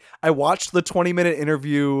history. I watched the 20-minute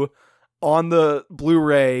interview on the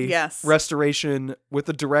Blu-ray restoration with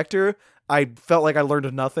the director. I felt like I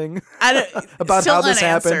learned nothing about how this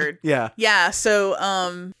happened. Yeah. Yeah.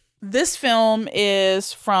 So this film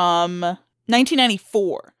is from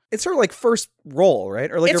 1994. It's her like first role,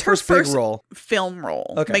 right? Or like it's her first big role. Film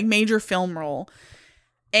role. Okay. Like major film role.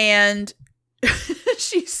 And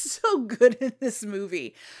she's so good in this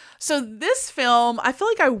movie. So this film, I feel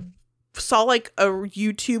like I saw like a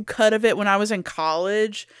YouTube cut of it when I was in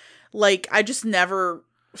college. Like I just never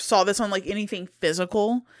saw this on like anything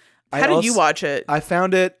physical. How did you watch it? I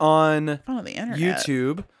found it on the internet.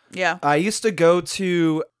 YouTube. Yeah. I used to go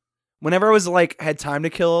to, whenever I was like had time to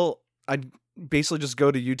kill, I'd basically just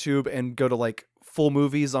go to YouTube and go to like full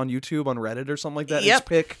movies on YouTube on Reddit or something like that. Yep. And just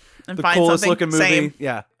pick and the find coolest something. looking movie. Same.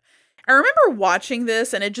 Yeah. I remember watching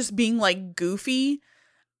this and it just being like goofy,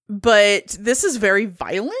 but this is very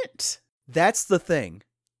violent. That's the thing.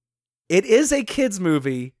 It is a kids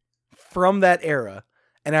movie from that era.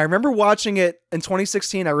 And I remember watching it in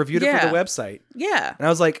 2016. I reviewed it for the website. Yeah. And I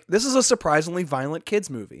was like, this is a surprisingly violent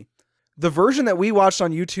kids movie. The version that we watched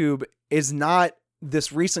on YouTube is not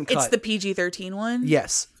this recent cut. It's the PG-13 one?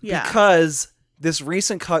 Yes. Yeah. Because this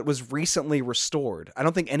recent cut was recently restored. I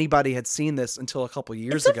don't think anybody had seen this until a couple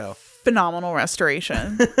years ago. Phenomenal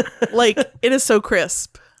restoration. Like, it is so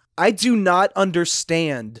crisp. I do not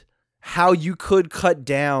understand how you could cut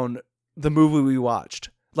down the movie we watched.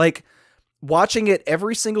 Like, watching it,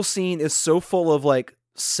 every single scene is so full of like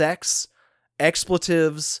sex,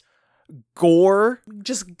 expletives, gore,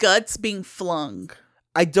 just guts being flung.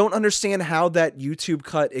 I don't understand how that YouTube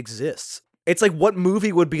cut exists. It's like, what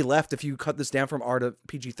movie would be left if you cut this down from R to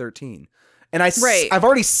PG-13? And I've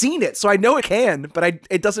already seen it, so I know it can, but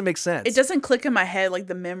it doesn't make sense. It doesn't click in my head, like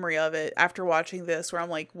the memory of it after watching this, where I'm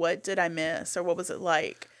like, what did I miss? Or what was it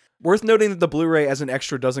like? Worth noting that the Blu-ray as an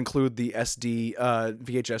extra does include the SD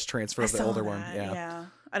VHS transfer of the older one. Yeah.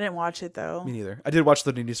 I didn't watch it though. Me neither. I did watch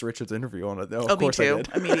the Denise Richards interview on it though. Of course me too. I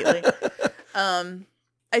did. Immediately.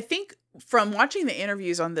 I think from watching the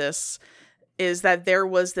interviews on this is that there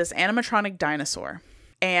was this animatronic dinosaur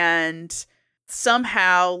and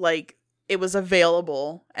somehow like it was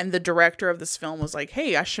available and the director of this film was like,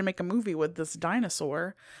 hey, I should make a movie with this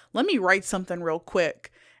dinosaur. Let me write something real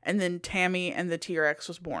quick. And then Tammy and the T-Rex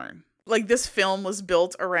was born. Like, this film was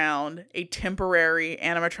built around a temporary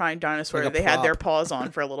animatronic dinosaur that they had their paws on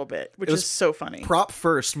for a little bit, which is so funny. Prop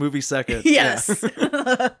first, movie second. Yes.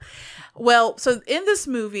 Yeah. Well, so in this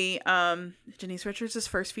movie, Denise Richards'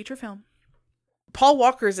 first feature film. Paul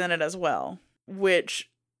Walker's in it as well, which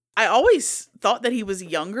I always thought that he was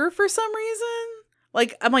younger for some reason.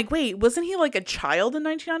 Like, I'm like, wait, wasn't he like a child in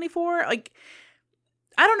 1994? Like,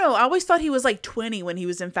 I don't know. I always thought he was like 20 when he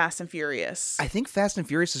was in Fast and Furious. I think Fast and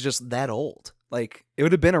Furious is just that old. Like, it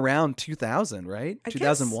would have been around 2000, right?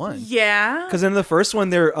 2001. Yeah. Because in the first one,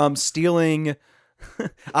 they're stealing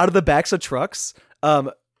out of the backs of trucks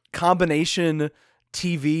combination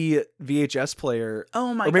TV VHS player.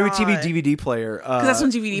 Oh my god. Or maybe TV DVD player. Because that's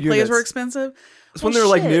when DVD players were expensive. It's when they were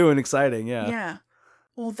like new and exciting. Yeah. Yeah.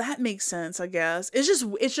 Well, that makes sense, I guess. It's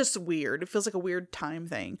just weird. It feels like a weird time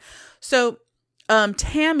thing. So,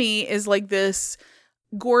 Tammy is like this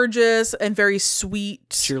gorgeous and very sweet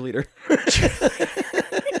cheerleader.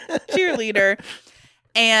 Cheerleader.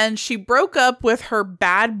 And she broke up with her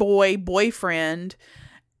bad boy boyfriend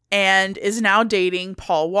and is now dating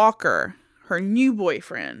Paul Walker, her new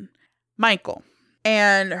boyfriend, Michael.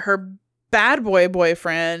 And her bad boy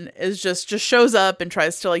boyfriend is just shows up and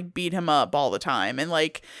tries to like beat him up all the time and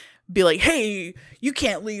like be like, hey, you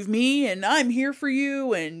can't leave me and I'm here for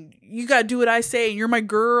you and you gotta do what I say and you're my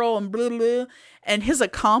girl and blah, blah, blah. And his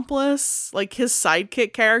accomplice, like his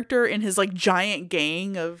sidekick character in his like giant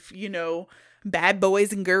gang of, you know, bad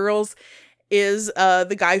boys and girls is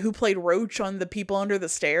the guy who played Roach on The People Under the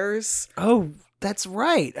Stairs. Oh, that's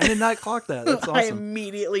right. I did not clock that. That's awesome. I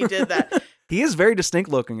immediately did that. He is very distinct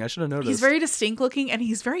looking. I should have noticed. He's very distinct looking and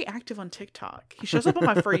he's very active on TikTok. He shows up on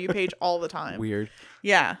my For You page all the time. Weird.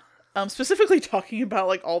 Yeah. Specifically talking about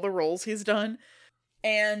like all the roles he's done.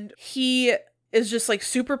 And he is just like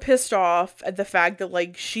super pissed off at the fact that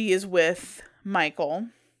like she is with Michael.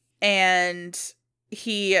 And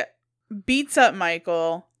he beats up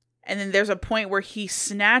Michael. And then there's a point where he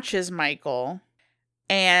snatches Michael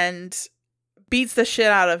and beats the shit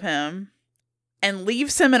out of him. And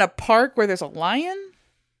leaves him in a park where there's a lion?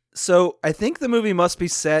 So I think the movie must be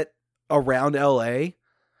set around LA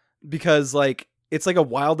because like it's like a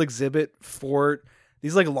wild exhibit for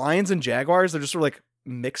these like lions and jaguars. They're just sort of like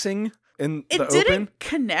mixing in the open. It didn't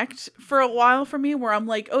connect for a while for me where I'm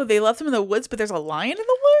like, oh, they left him in the woods, but there's a lion in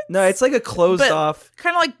the woods? No, it's like a closed off.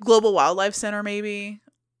 Kind of like Global Wildlife Center maybe.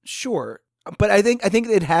 Sure. But I think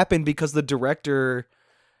it happened because the director,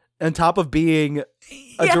 on top of being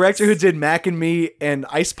a director who did Mac and Me and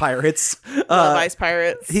Ice Pirates. Love Ice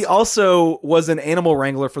Pirates. He also was an animal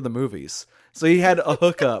wrangler for the movies. So he had a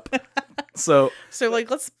hookup. So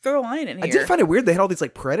like, let's throw a lion in here. I did find it weird. They had all these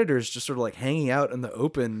like predators just sort of like hanging out in the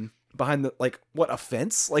open behind the, like, what, a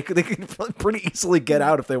fence? Like they could pretty easily get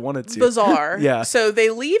out if they wanted to. Bizarre. Yeah. So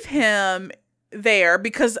they leave him there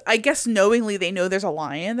because I guess knowingly they know there's a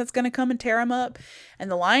lion that's going to come and tear him up, and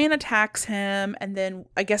the lion attacks him, and then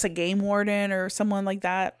I guess a game warden or someone like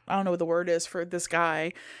that, I don't know what the word is for this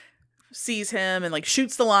guy, sees him and like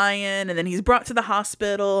shoots the lion, and then he's brought to the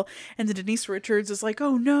hospital, and then Denise Richards is like,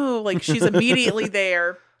 oh no, like she's immediately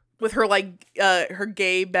there with her like her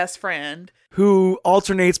gay best friend who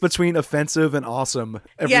alternates between offensive and awesome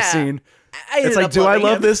every scene. It's like, do I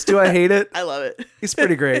love him. this? Do I hate it? I love it. He's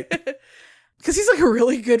pretty great. Because he's like a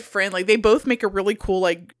really good friend. Like they both make a really cool,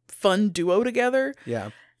 like fun duo together.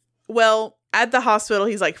 Yeah. Well, at the hospital,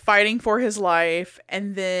 he's like fighting for his life.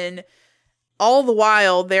 And then all the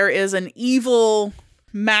while there is an evil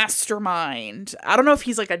mastermind. I don't know if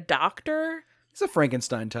he's like a doctor. He's a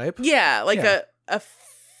Frankenstein type. Yeah. Like a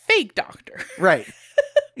fake doctor. Right.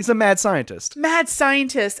 He's a mad scientist. Mad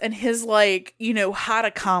scientist. And his like, you know, hot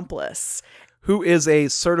accomplice. Who is a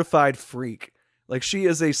certified freak. Like, she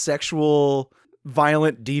is a sexual,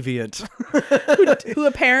 violent deviant. who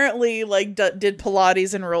apparently, like, did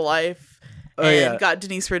Pilates in real life and got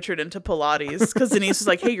Denise Richard into Pilates. Because Denise was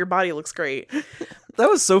like, hey, your body looks great. That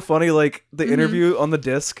was so funny, like, the interview on the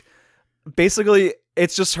disc. Basically,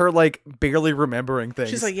 it's just her, like, barely remembering things.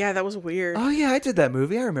 She's like, yeah, that was weird. Oh, yeah, I did that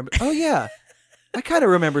movie. I remember. Oh, yeah. I kind of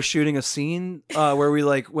remember shooting a scene where we,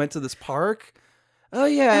 like, went to this park. Oh,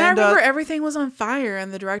 yeah. And I remember everything was on fire,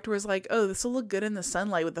 and the director was like, oh, this will look good in the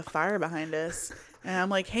sunlight with the fire behind us. And I'm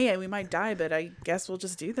like, hey, we might die, but I guess we'll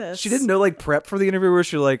just do this. She didn't know, like, prep for the interview where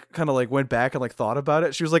she, like, kind of, like, went back and, like, thought about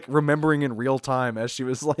it. She was, like, remembering in real time as she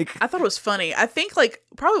was, like... I thought it was funny. I think, like,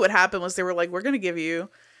 probably what happened was they were like, we're going to give you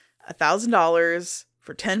 $1,000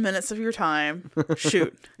 for 10 minutes of your time.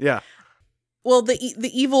 Shoot. Yeah. Well, the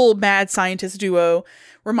evil mad scientist duo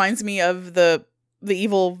reminds me of the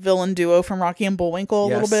evil villain duo from Rocky and Bullwinkle a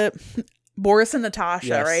little bit. Boris and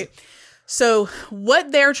Natasha, right? So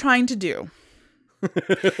what they're trying to do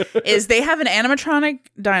is they have an animatronic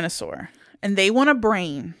dinosaur and they want a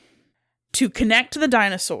brain to connect to the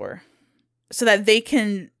dinosaur so that they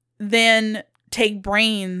can then take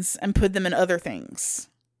brains and put them in other things.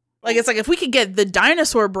 Like, it's like, if we could get the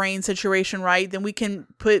dinosaur brain situation right, then we can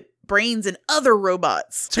put brains in other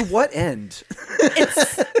robots. To what end?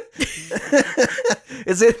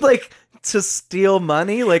 Is it like to steal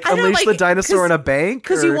money? Like unleash the dinosaur in a bank?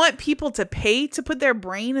 Because you want people to pay to put their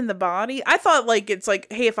brain in the body? I thought like it's like,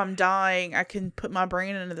 hey, if I'm dying, I can put my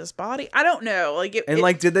brain into this body. I don't know.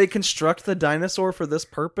 Like, did they construct the dinosaur for this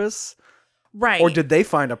purpose? Right. Or did they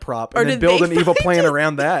find a prop and then build an evil plan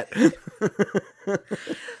around that?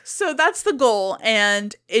 So that's the goal.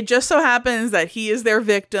 And it just so happens that he is their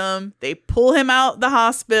victim. They pull him out the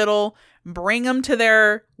hospital, bring him to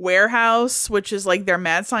their warehouse, which is like their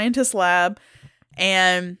mad scientist lab,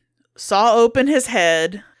 and saw open his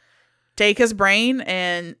head, take his brain,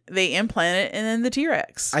 and they implant it in the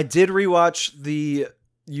T-Rex. I did rewatch the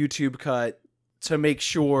YouTube cut to make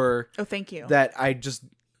sure. Oh, thank you. That I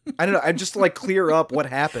don't know. I just like clear up what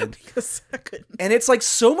happened. Because I couldn't. And it's like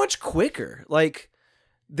so much quicker. Like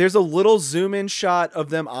there's a little zoom in shot of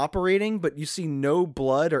them operating, but you see no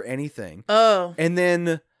blood or anything. Oh. And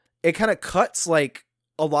then it kind of cuts like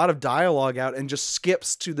a lot of dialogue out and just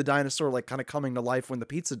skips to the dinosaur like kind of coming to life when the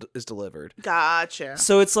pizza is delivered. Gotcha.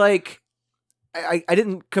 So it's like I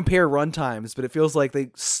didn't compare run times, but it feels like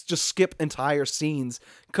they just skip entire scenes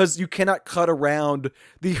because you cannot cut around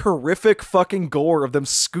the horrific fucking gore of them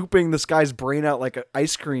scooping this guy's brain out like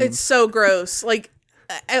ice cream. It's so gross. Like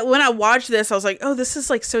when I watched this, I was like, oh, this is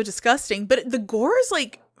like so disgusting. But the gore is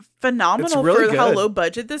like phenomenal really for how good. low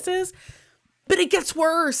budget this is. But it gets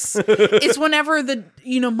worse. It's whenever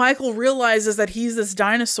Michael realizes that he's this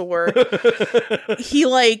dinosaur, he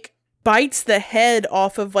like bites the head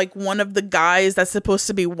off of like one of the guys that's supposed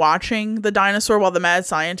to be watching the dinosaur while the mad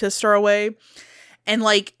scientists are away. And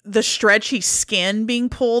like the stretchy skin being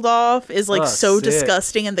pulled off is like so sick.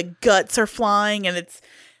 disgusting, and the guts are flying, and it's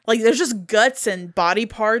like there's just guts and body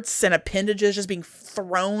parts and appendages just being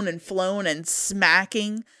thrown and flown and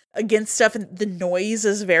smacking against stuff, and the noise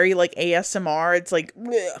is very like ASMR. It's like,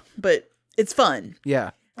 bleh, but it's fun. Yeah.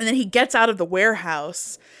 And then he gets out of the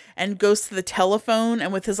warehouse and goes to the telephone,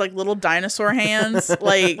 and with his like little dinosaur hands,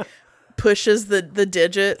 like pushes the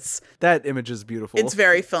digits. That image is beautiful. It's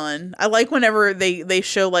very fun. I like whenever they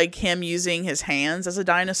show like him using his hands as a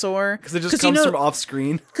dinosaur. Because it just comes from off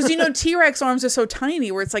screen. Because T-Rex arms are so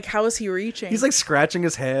tiny where it's like, how is he reaching? He's like scratching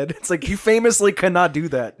his head. It's like, you famously cannot do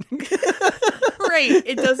that. Right.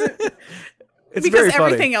 It doesn't. It's because very funny.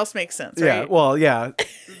 Everything else makes sense, right? Yeah, well, yeah.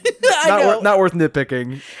 Not worth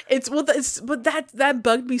nitpicking. But that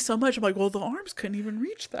bugged me so much. I'm like, well, the arms couldn't even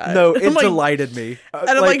reach that. No, it delighted me. And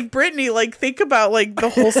I'm like, Brittany, like, think about like the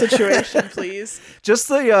whole situation, please. Just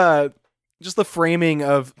the framing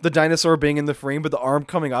of the dinosaur being in the frame, but the arm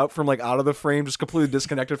coming out from like out of the frame, just completely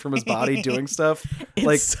disconnected from his body, doing stuff.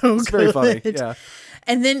 It's very funny. Yeah.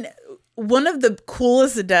 And then one of the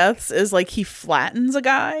coolest deaths is like he flattens a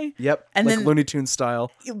guy. Yep. And like then Looney Tunes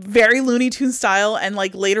style. Very Looney Tunes style. And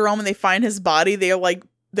like later on when they find his body,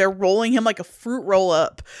 they're rolling him like a fruit roll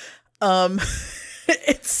up.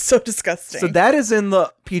 It's so disgusting. So that is in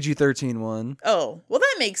the PG-13 one. Oh, well,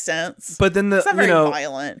 that makes sense. But then it's not very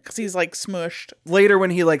violent because he's like smushed. Later when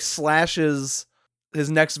he like slashes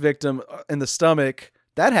his next victim in the stomach,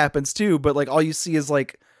 that happens too. But like all you see is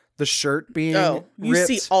like the shirt being you ripped.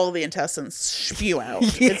 see all the intestines spew out.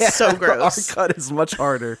 Yeah, it's so gross. Our cut is much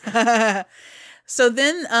harder. So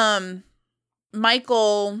then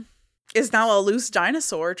Michael is now a loose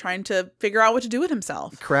dinosaur trying to figure out what to do with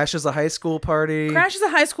himself. Crashes a high school party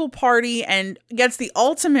and gets the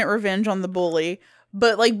ultimate revenge on the bully.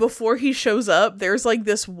 But like before he shows up, there's like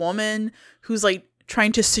this woman who's like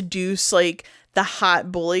trying to seduce like the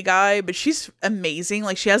hot bully guy, but she's amazing.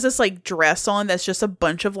 Like she has this like dress on that's just a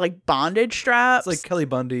bunch of like bondage straps. It's like Kelly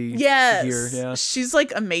Bundy. Yes. Gear. Yeah. She's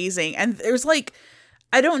like amazing. And there's like,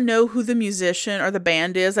 I don't know who the musician or the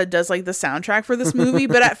band is that does like the soundtrack for this movie,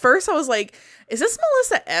 but at first I was like, is this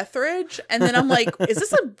Melissa Etheridge? And then I'm like, is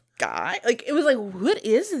this a guy? Like it was like, what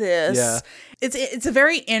is this? Yeah. It's a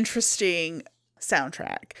very interesting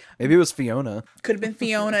soundtrack. Maybe it was Fiona. Could have been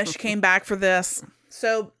Fiona. She came back for this.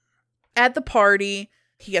 So at the party,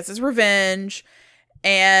 he gets his revenge,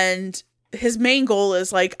 and his main goal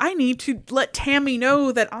is like, I need to let Tammy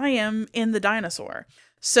know that I am in the dinosaur.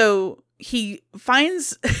 So he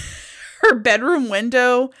finds her bedroom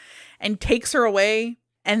window and takes her away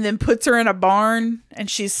and then puts her in a barn, and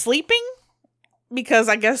she's sleeping because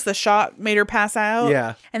I guess the shot made her pass out.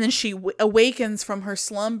 Yeah. And then she awakens from her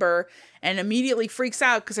slumber and immediately freaks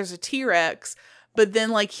out because there's a T-Rex. But then,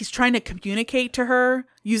 like, he's trying to communicate to her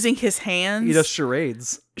using his hands. He does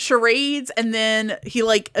charades. And then he,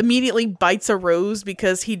 like, immediately bites a rose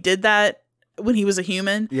because he did that when he was a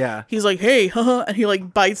human. Yeah. He's like, hey, haha. And he,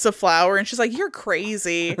 like, bites a flower. And she's like, you're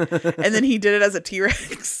crazy. And then he did it as a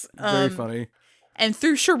T-Rex. Very funny. And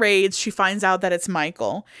through charades, she finds out that it's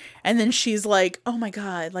Michael. And then she's like, oh, my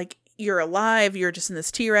God. Like, you're alive. You're just in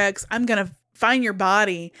this T-Rex. I'm going to find your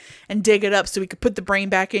body and dig it up so we could put the brain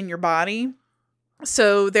back in your body.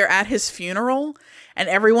 So they're at his funeral and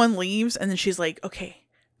everyone leaves. And then she's like, okay,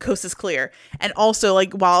 coast is clear. And also,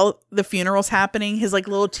 like, while the funeral's happening, his like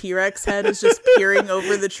little T-Rex head is just peering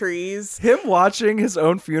over the trees. Him watching his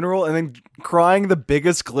own funeral and then crying the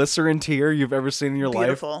biggest glycerin tear you've ever seen in your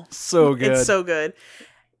Beautiful. life. So good. It's so good.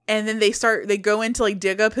 And then they go in to like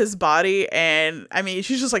dig up his body, and I mean,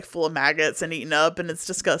 she's just like full of maggots and eaten up, and it's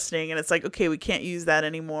disgusting. And it's like, okay, we can't use that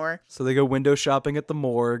anymore. So they go window shopping at the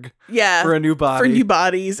morgue. Yeah. For a new body. For new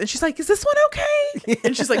bodies. And she's like, is this one okay?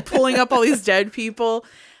 And she's like pulling up all these dead people.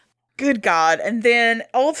 Good God. And then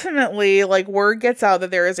ultimately, like, word gets out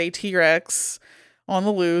that there is a T-Rex on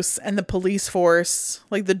the loose, and the police force,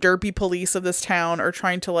 like the derpy police of this town, are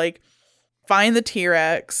trying to like find the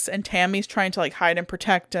T-Rex, and Tammy's trying to like hide and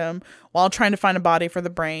protect him while trying to find a body for the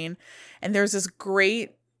brain. And there's this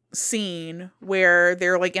great scene where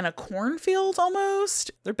they're like in a cornfield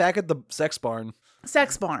almost. They're back at the sex barn.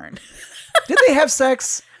 Sex barn. Did they have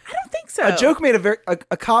sex? I don't think so. A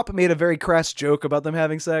cop made a very crass joke about them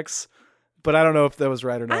having sex, but I don't know if that was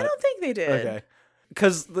right or not. I don't think they did. Okay.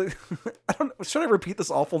 Because I don't know. Should I repeat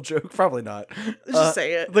this awful joke? Probably not. Just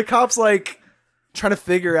say it. The cop's like trying to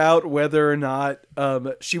figure out whether or not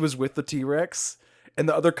she was with the T-Rex, and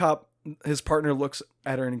the other cop, his partner, looks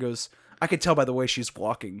at her and goes, I could tell by the way she's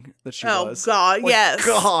walking that she was. Oh God, like, yes.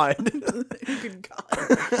 God. Good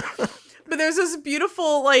God. But there's this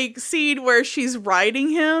beautiful like scene where she's riding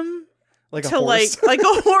him like to a horse. like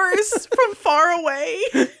a horse from far away.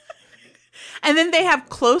 And then they have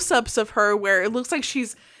close-ups of her where it looks like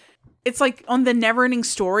it's like on the Neverending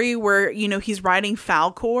Story where, you know, he's riding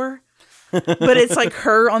Falcor. But it's like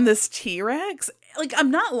her on this T-Rex. Like,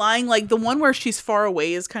 I'm not lying. Like, the one where she's far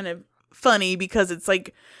away is kind of funny because it's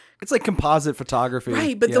like composite photography.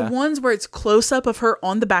 Right, but the ones where it's close up of her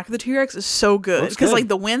on the back of the T-Rex is so good. Because like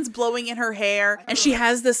the wind's blowing in her hair, and she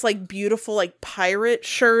has this like beautiful like pirate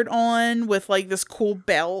shirt on with like this cool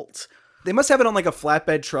belt. They must have it on like a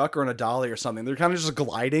flatbed truck or on a dolly or something. They're kind of just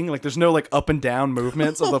gliding. Like there's no like up and down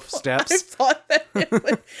movements of the steps. I thought that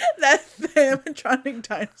that the animatronic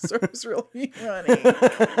dinosaur was really funny.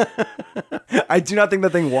 I do not think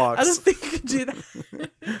that thing walks. I don't think you could do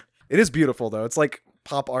that. It is beautiful though. It's like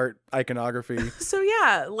pop art iconography. So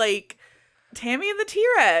yeah, like Tammy and the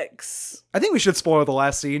T-Rex. I think we should spoil the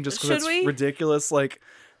last scene just because it's ridiculous. Like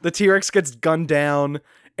the T-Rex gets gunned down,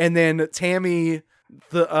 and then Tammy,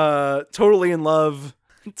 the totally in love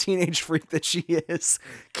teenage freak that she is,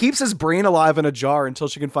 keeps his brain alive in a jar until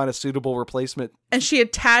she can find a suitable replacement. And she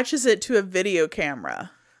attaches it to a video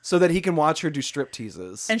camera. So that he can watch her do strip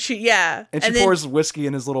teases. And she pours whiskey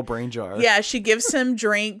in his little brain jar. Yeah, she gives him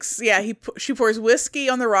drinks. Yeah, she pours whiskey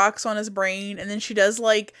on the rocks on his brain, and then she does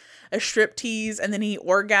like a strip tease, and then he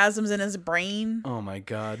orgasms in his brain. Oh my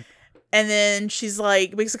God. And then she's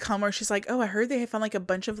like, makes a comment where she's like, oh, I heard they found like a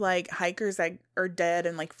bunch of like hikers that are dead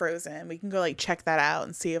and like frozen. We can go like check that out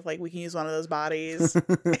and see if like we can use one of those bodies.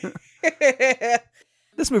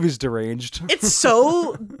 This movie's deranged. It's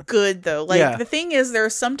so good though. Like the thing is, there are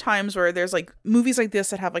some times where there's like movies like this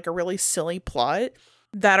that have like a really silly plot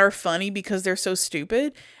that are funny because they're so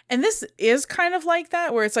stupid. And this is kind of like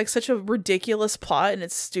that, where it's like such a ridiculous plot and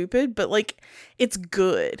it's stupid, but like it's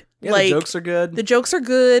good. Yeah, like, the jokes are good. The jokes are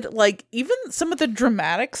good. Like even some of the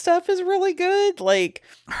dramatic stuff is really good. Like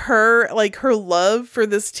her love for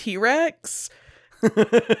this T-Rex.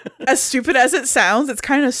 As stupid as it sounds, it's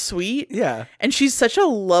kind of sweet. Yeah. And she's such a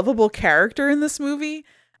lovable character in this movie.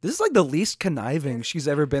 This is like the least conniving she's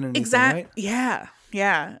ever been in anything, right? Yeah.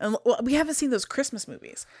 Yeah. And we haven't seen those Christmas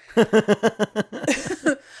movies.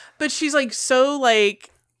 But she's like so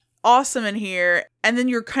like awesome in here. And then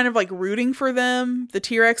you're kind of like rooting for them, the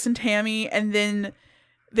T-Rex and Tammy. And then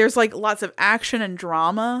there's like lots of action and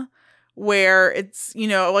drama where it's, you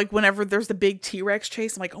know, like whenever there's the big T-Rex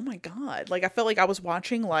chase, I'm like, oh my God. Like I felt like I was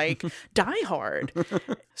watching like Die Hard.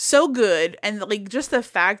 So good. And like just the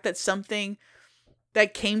fact that something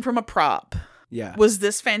that came from a prop was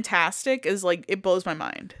this fantastic is like, it blows my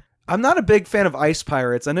mind. I'm not a big fan of Ice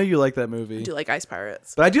Pirates. I know you like that movie. I do like Ice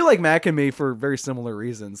Pirates. But I do like Mac and Me for very similar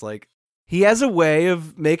reasons. Like he has a way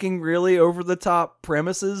of making really over the top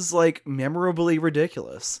premises like memorably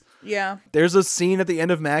ridiculous. Yeah. There's a scene at the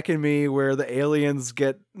end of Mac and Me where the aliens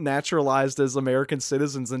get naturalized as American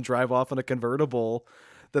citizens and drive off in a convertible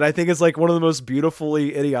that I think is like one of the most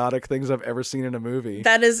beautifully idiotic things I've ever seen in a movie.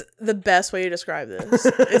 That is the best way to describe this.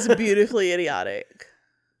 It's beautifully idiotic.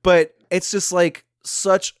 But it's just like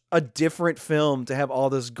such a different film to have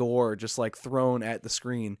all this gore just like thrown at the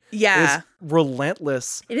screen. Yeah. It's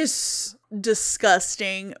relentless. It is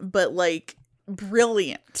disgusting, but like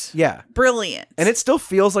brilliant. Yeah. Brilliant. And it still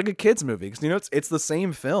feels like a kid's movie because, you know, it's the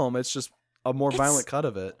same film. It's just a more violent cut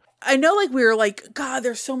of it. I know like we were like, God,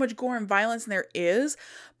 there's so much gore and violence, and there is,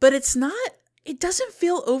 but it doesn't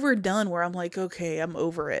feel overdone where I'm like, okay, I'm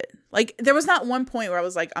over it. Like there was not one point where I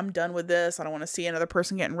was like, I'm done with this. I don't want to see another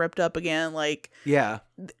person getting ripped up again. Like, yeah,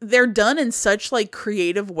 they're done in such like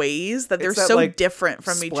creative ways that they're so like, different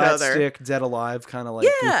from each other. Slapstick, Dead Alive kind of like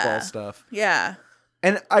goofball stuff. Yeah.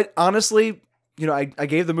 And I honestly, I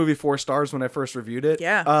gave the movie 4 stars when I first reviewed it.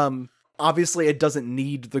 Yeah. Obviously it doesn't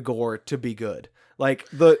need the gore to be good. Like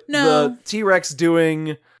the T-Rex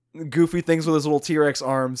doing goofy things with his little T-Rex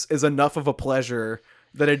arms is enough of a pleasure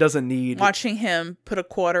that it doesn't need. Watching him put a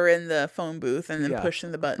quarter in the phone booth and then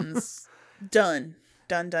pushing the buttons. Done.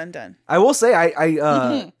 I will say,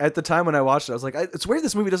 I at the time when I watched it, I was like, it's weird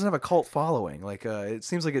this movie doesn't have a cult following. Like, it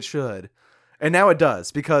seems like it should. And now it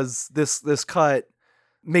does, because this cut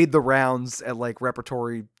made the rounds at like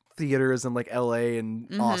repertory theaters in like LA and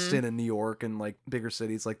Austin and New York and like bigger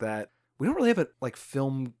cities like that. We don't really have a like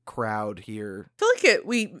film crowd here. I feel like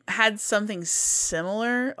we had something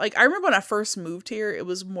similar. Like I remember when I first moved here, it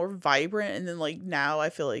was more vibrant, and then like now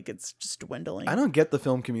I feel like it's just dwindling. I don't get the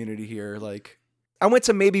film community here. Like I went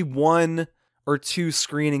to maybe 1 or 2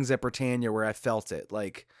 screenings at Britannia where I felt it.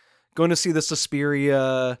 Like going to see the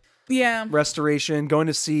Suspiria restoration, going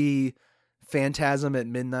to see Phantasm at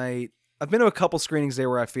midnight. I've been to a couple screenings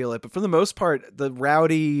there where I feel it, but for the most part, the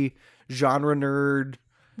rowdy genre nerd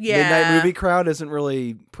midnight movie crowd isn't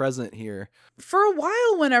really present here. For a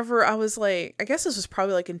while, whenever I was like, I guess this was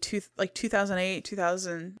probably like in 2008,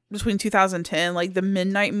 between 2010, like the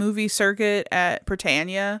midnight movie circuit at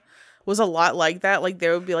Britannia was a lot like that. Like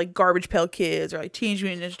there would be like Garbage Pail Kids or like Teenage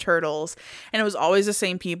Mutant Ninja Turtles, and it was always the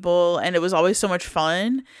same people, and it was always so much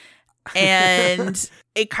fun. And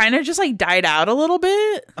it kind of just like died out a little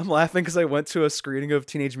bit. I'm laughing because I went to a screening of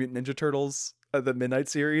Teenage Mutant Ninja Turtles, the midnight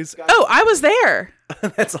series. Oh, I was there.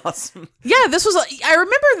 That's awesome. Yeah, this was. I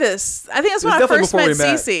remember this. I think that's when I first met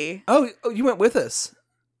Cece. Oh, you went with us.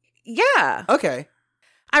 Yeah. Okay.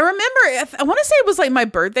 I remember. I want to say it was like my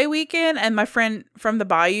birthday weekend, and my friend from the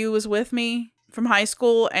Bayou was with me from high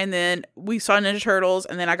school, and then we saw Ninja Turtles,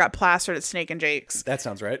 and then I got plastered at Snake and Jake's. That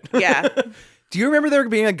sounds right. Yeah. Do you remember there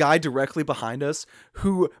being a guy directly behind us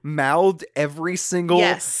who mouthed every single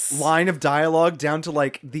line of dialogue down to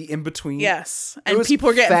like the in-between? Yes. And people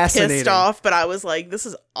were getting pissed off, but I was like, this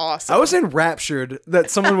is awesome. I was enraptured that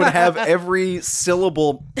someone would have every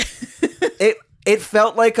syllable. It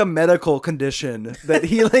felt like a medical condition that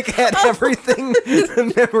he like had everything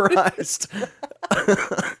memorized.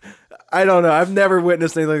 I don't know. I've never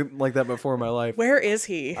witnessed anything like that before in my life. Where is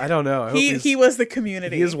he? I don't know. He was the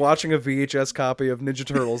Community. He is watching a VHS copy of Ninja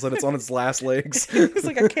Turtles and it's on its last legs. He's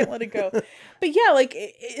like, I can't let it go. But yeah, like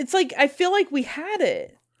it's like I feel like we had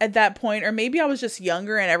it at that point, or maybe I was just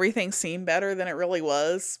younger and everything seemed better than it really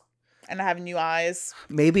was, and I have new eyes.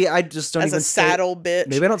 Maybe I just don't as a saddle bitch.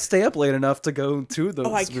 Maybe I don't stay up late enough to go to those.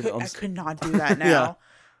 Oh, I could not do that now.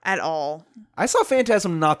 At all. I saw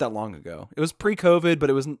Phantasm not that long ago. It was pre-COVID, but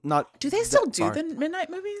it was not. Do they still do the midnight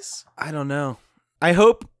movies? I don't know. I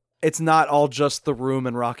hope it's not all just The Room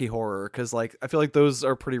and Rocky Horror, because like I feel like those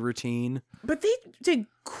are pretty routine. But they did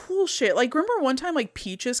cool shit. Like remember one time like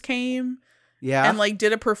Peaches came, and like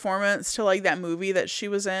did a performance to like that movie that she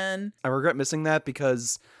was in. I regret missing that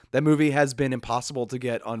because that movie has been impossible to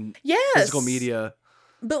get on physical media.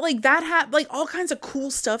 But like that had like all kinds of cool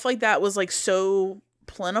stuff like that was like so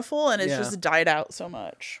plentiful, and it's just died out so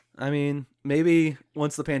much. I mean, maybe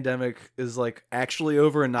once the pandemic is like actually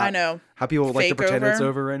over and not how people would like to pretend it's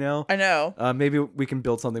over right now. I know. Maybe we can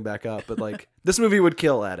build something back up, but like this movie would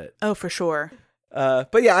kill at it. Oh, for sure.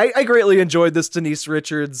 But yeah, I greatly enjoyed this Denise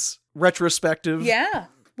Richards retrospective. Yeah.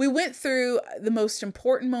 We went through the most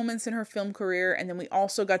important moments in her film career, and then we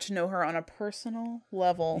also got to know her on a personal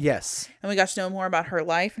level. Yes. And we got to know more about her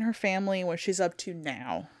life and her family and what she's up to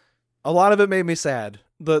now. A lot of it made me sad.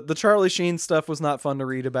 The Charlie Sheen stuff was not fun to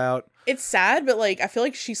read about. It's sad, but like I feel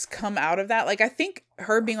like she's come out of that. Like I think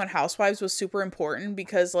her being on Housewives was super important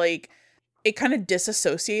because like it kind of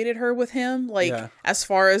disassociated her with him. Like as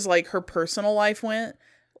far as like her personal life went,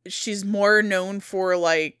 she's more known for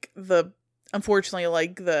like unfortunately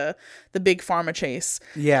like the big pharma chase.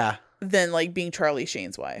 Yeah. Than like being Charlie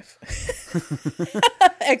Sheen's wife.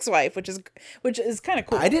 Ex-wife, which is kind of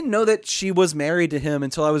cool. I didn't know that she was married to him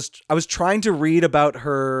until I was trying to read about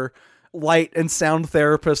her light and sound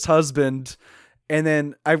therapist husband, and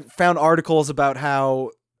then I found articles about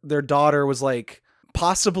how their daughter was like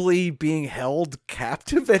possibly being held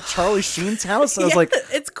captive at Charlie Sheen's house. I was like,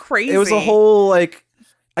 it's crazy. It was a whole like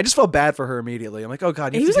I just felt bad for her immediately. I'm like, oh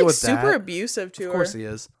god, you have to deal with that. He was like super abusive to her. Of course he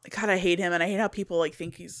is. God, I hate him, and I hate how people like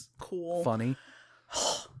think he's cool, funny.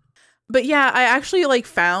 But yeah, I actually like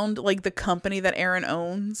found like the company that Aaron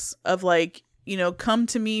owns of like, you know, come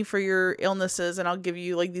to me for your illnesses and I'll give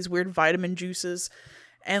you like these weird vitamin juices.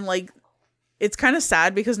 And like, it's kind of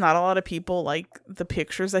sad because not a lot of people like the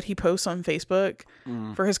pictures that he posts on Facebook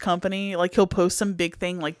for his company. Like he'll post some big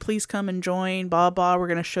thing like, please come and join, blah, blah. We're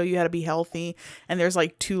going to show you how to be healthy. And there's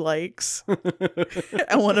like 2 likes.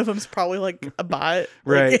 And one of them's probably like a bot.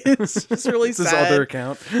 Right. Like, it's just really it's sad. his other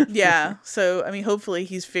account. Yeah. So, I mean, hopefully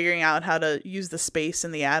he's figuring out how to use the space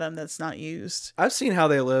in the atom that's not used. I've seen how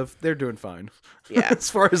they live. They're doing fine. Yeah.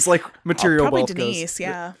 As far as like material probably wealth Denise, goes.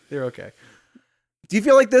 yeah. They're okay. Do you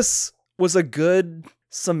feel like this was a good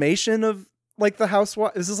summation of like the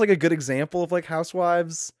Housewives? Is this like a good example of like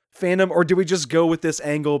Housewives fandom, or do we just go with this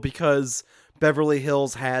angle because Beverly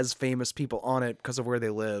Hills has famous people on it because of where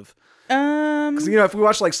they live? Because you know, if we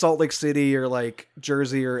watch like Salt Lake City or like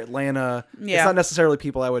Jersey or Atlanta, it's not necessarily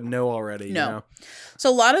people I would know already. No. You know?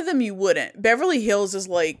 So a lot of them you wouldn't. Beverly Hills is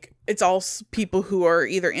like, it's all people who are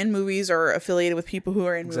either in movies or affiliated with people who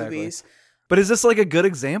are in movies. But is this like a good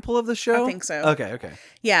example of the show? I think so. Okay.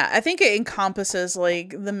 Yeah, I think it encompasses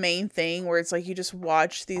like the main thing where it's like you just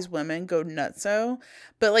watch these women go nutso.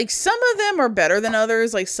 But like some of them are better than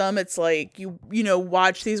others. Like some it's like you know,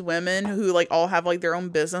 watch these women who like all have like their own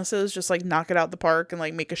businesses, just like knock it out the park and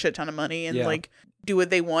like make a shit ton of money and like do what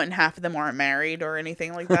they want, and half of them aren't married or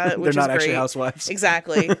anything like that. Which They're not is great. actually housewives.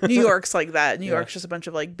 Exactly. New York's like that. New York's just a bunch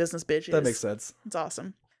of like business bitches. That makes sense. It's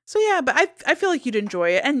awesome. So yeah, but I feel like you'd enjoy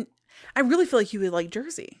it, and I really feel like you would like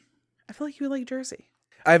Jersey.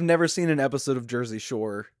 I've never seen an episode of Jersey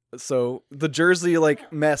Shore, so the Jersey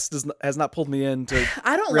like mess has not pulled me into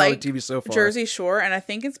I don't reality like TV so far. Jersey Shore, and I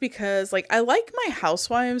think it's because like I like my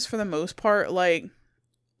housewives for the most part like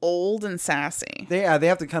old and sassy. They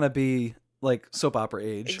have to kind of be like soap opera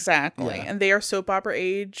age. Exactly. Yeah. And they are soap opera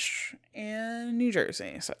age in New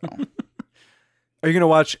Jersey, so Are you going to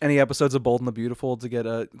watch any episodes of Bold and the Beautiful to get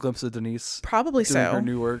a glimpse of Denise? Probably doing so. her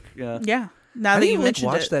new work. Yeah. Yeah. Now How that do you mentioned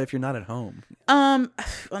watch it. that if you're not at home? On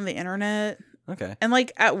the internet. Okay. And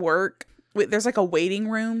like at work, there's like a waiting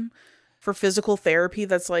room for physical therapy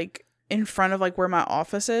that's like in front of like where my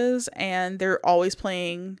office is, and they're always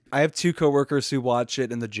playing. I have 2 coworkers who watch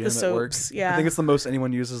it in the gym at work. Yeah. I think it's the most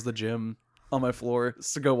anyone uses the gym on my floor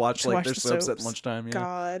is to go watch like their soaps at lunchtime. Yeah.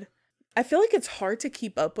 God. I feel like it's hard to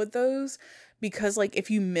keep up with those because like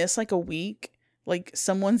if you miss like a week, like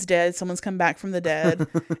someone's dead, someone's come back from the dead,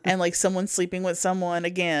 and like someone's sleeping with someone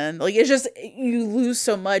again. Like it's just, you lose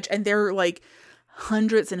so much, and they're like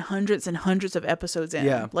hundreds and hundreds and hundreds of episodes in.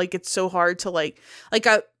 Yeah. Like it's so hard to like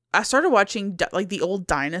I started watching like the old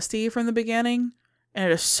Dynasty from the beginning, and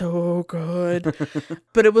it is so good.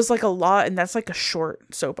 But it was like a lot, and that's like a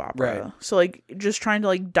short soap opera. Right. So like just trying to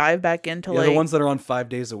like dive back into the ones that are on 5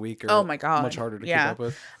 days a week are oh my God. much harder to keep up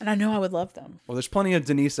with. And I know I would love them. Well, there's plenty of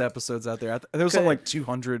Denise episodes out there. There was something like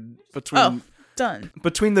 200 done.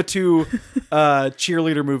 Between the 2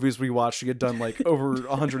 cheerleader movies we watched, you get done like over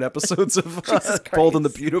 100 episodes of Bold and the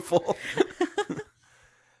Beautiful.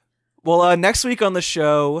 Well, next week on the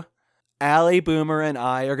show, Allie, Boomer, and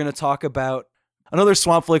I are going to talk about another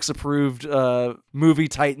Swampflix approved movie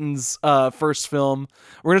Titans first film.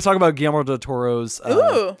 We're going to talk about Guillermo del Toro's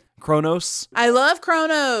Kronos. I love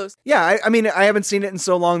Kronos. Yeah, I mean, I haven't seen it in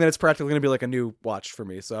so long that it's practically going to be like a new watch for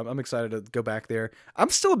me. So I'm excited to go back there.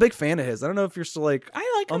 I'm still a big fan of his. I don't know if you're still like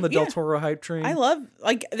on the Del Toro hype train. I love,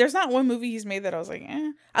 like, there's not one movie he's made that I was like,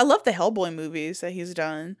 eh. I love the Hellboy movies that he's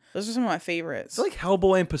done. Those are some of my favorites. I feel like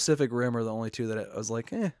Hellboy and Pacific Rim are the only 2 that I was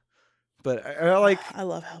like, eh. But I like... I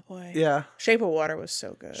love Hellboy. Yeah. Shape of Water was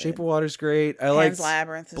so good. Shape of Water's great. I Pan's like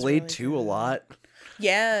Labyrinth is Blade really 2 good. a lot.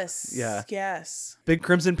 Yes. Yeah. Yes. Big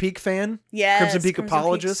Crimson Peak fan. Yes. Crimson Peak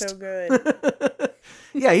apologist. Peak's so good.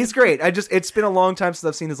 Yeah, he's great. It's been a long time since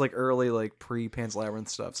I've seen his like early like pre-Pan's Labyrinth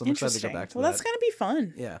stuff. So I'm excited to go back to that. Well, that's going to be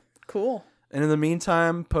fun. Yeah. Cool. And in the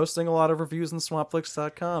meantime, posting a lot of reviews on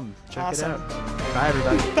swampflix.com. Check it out. Bye,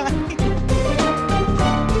 everybody. Bye.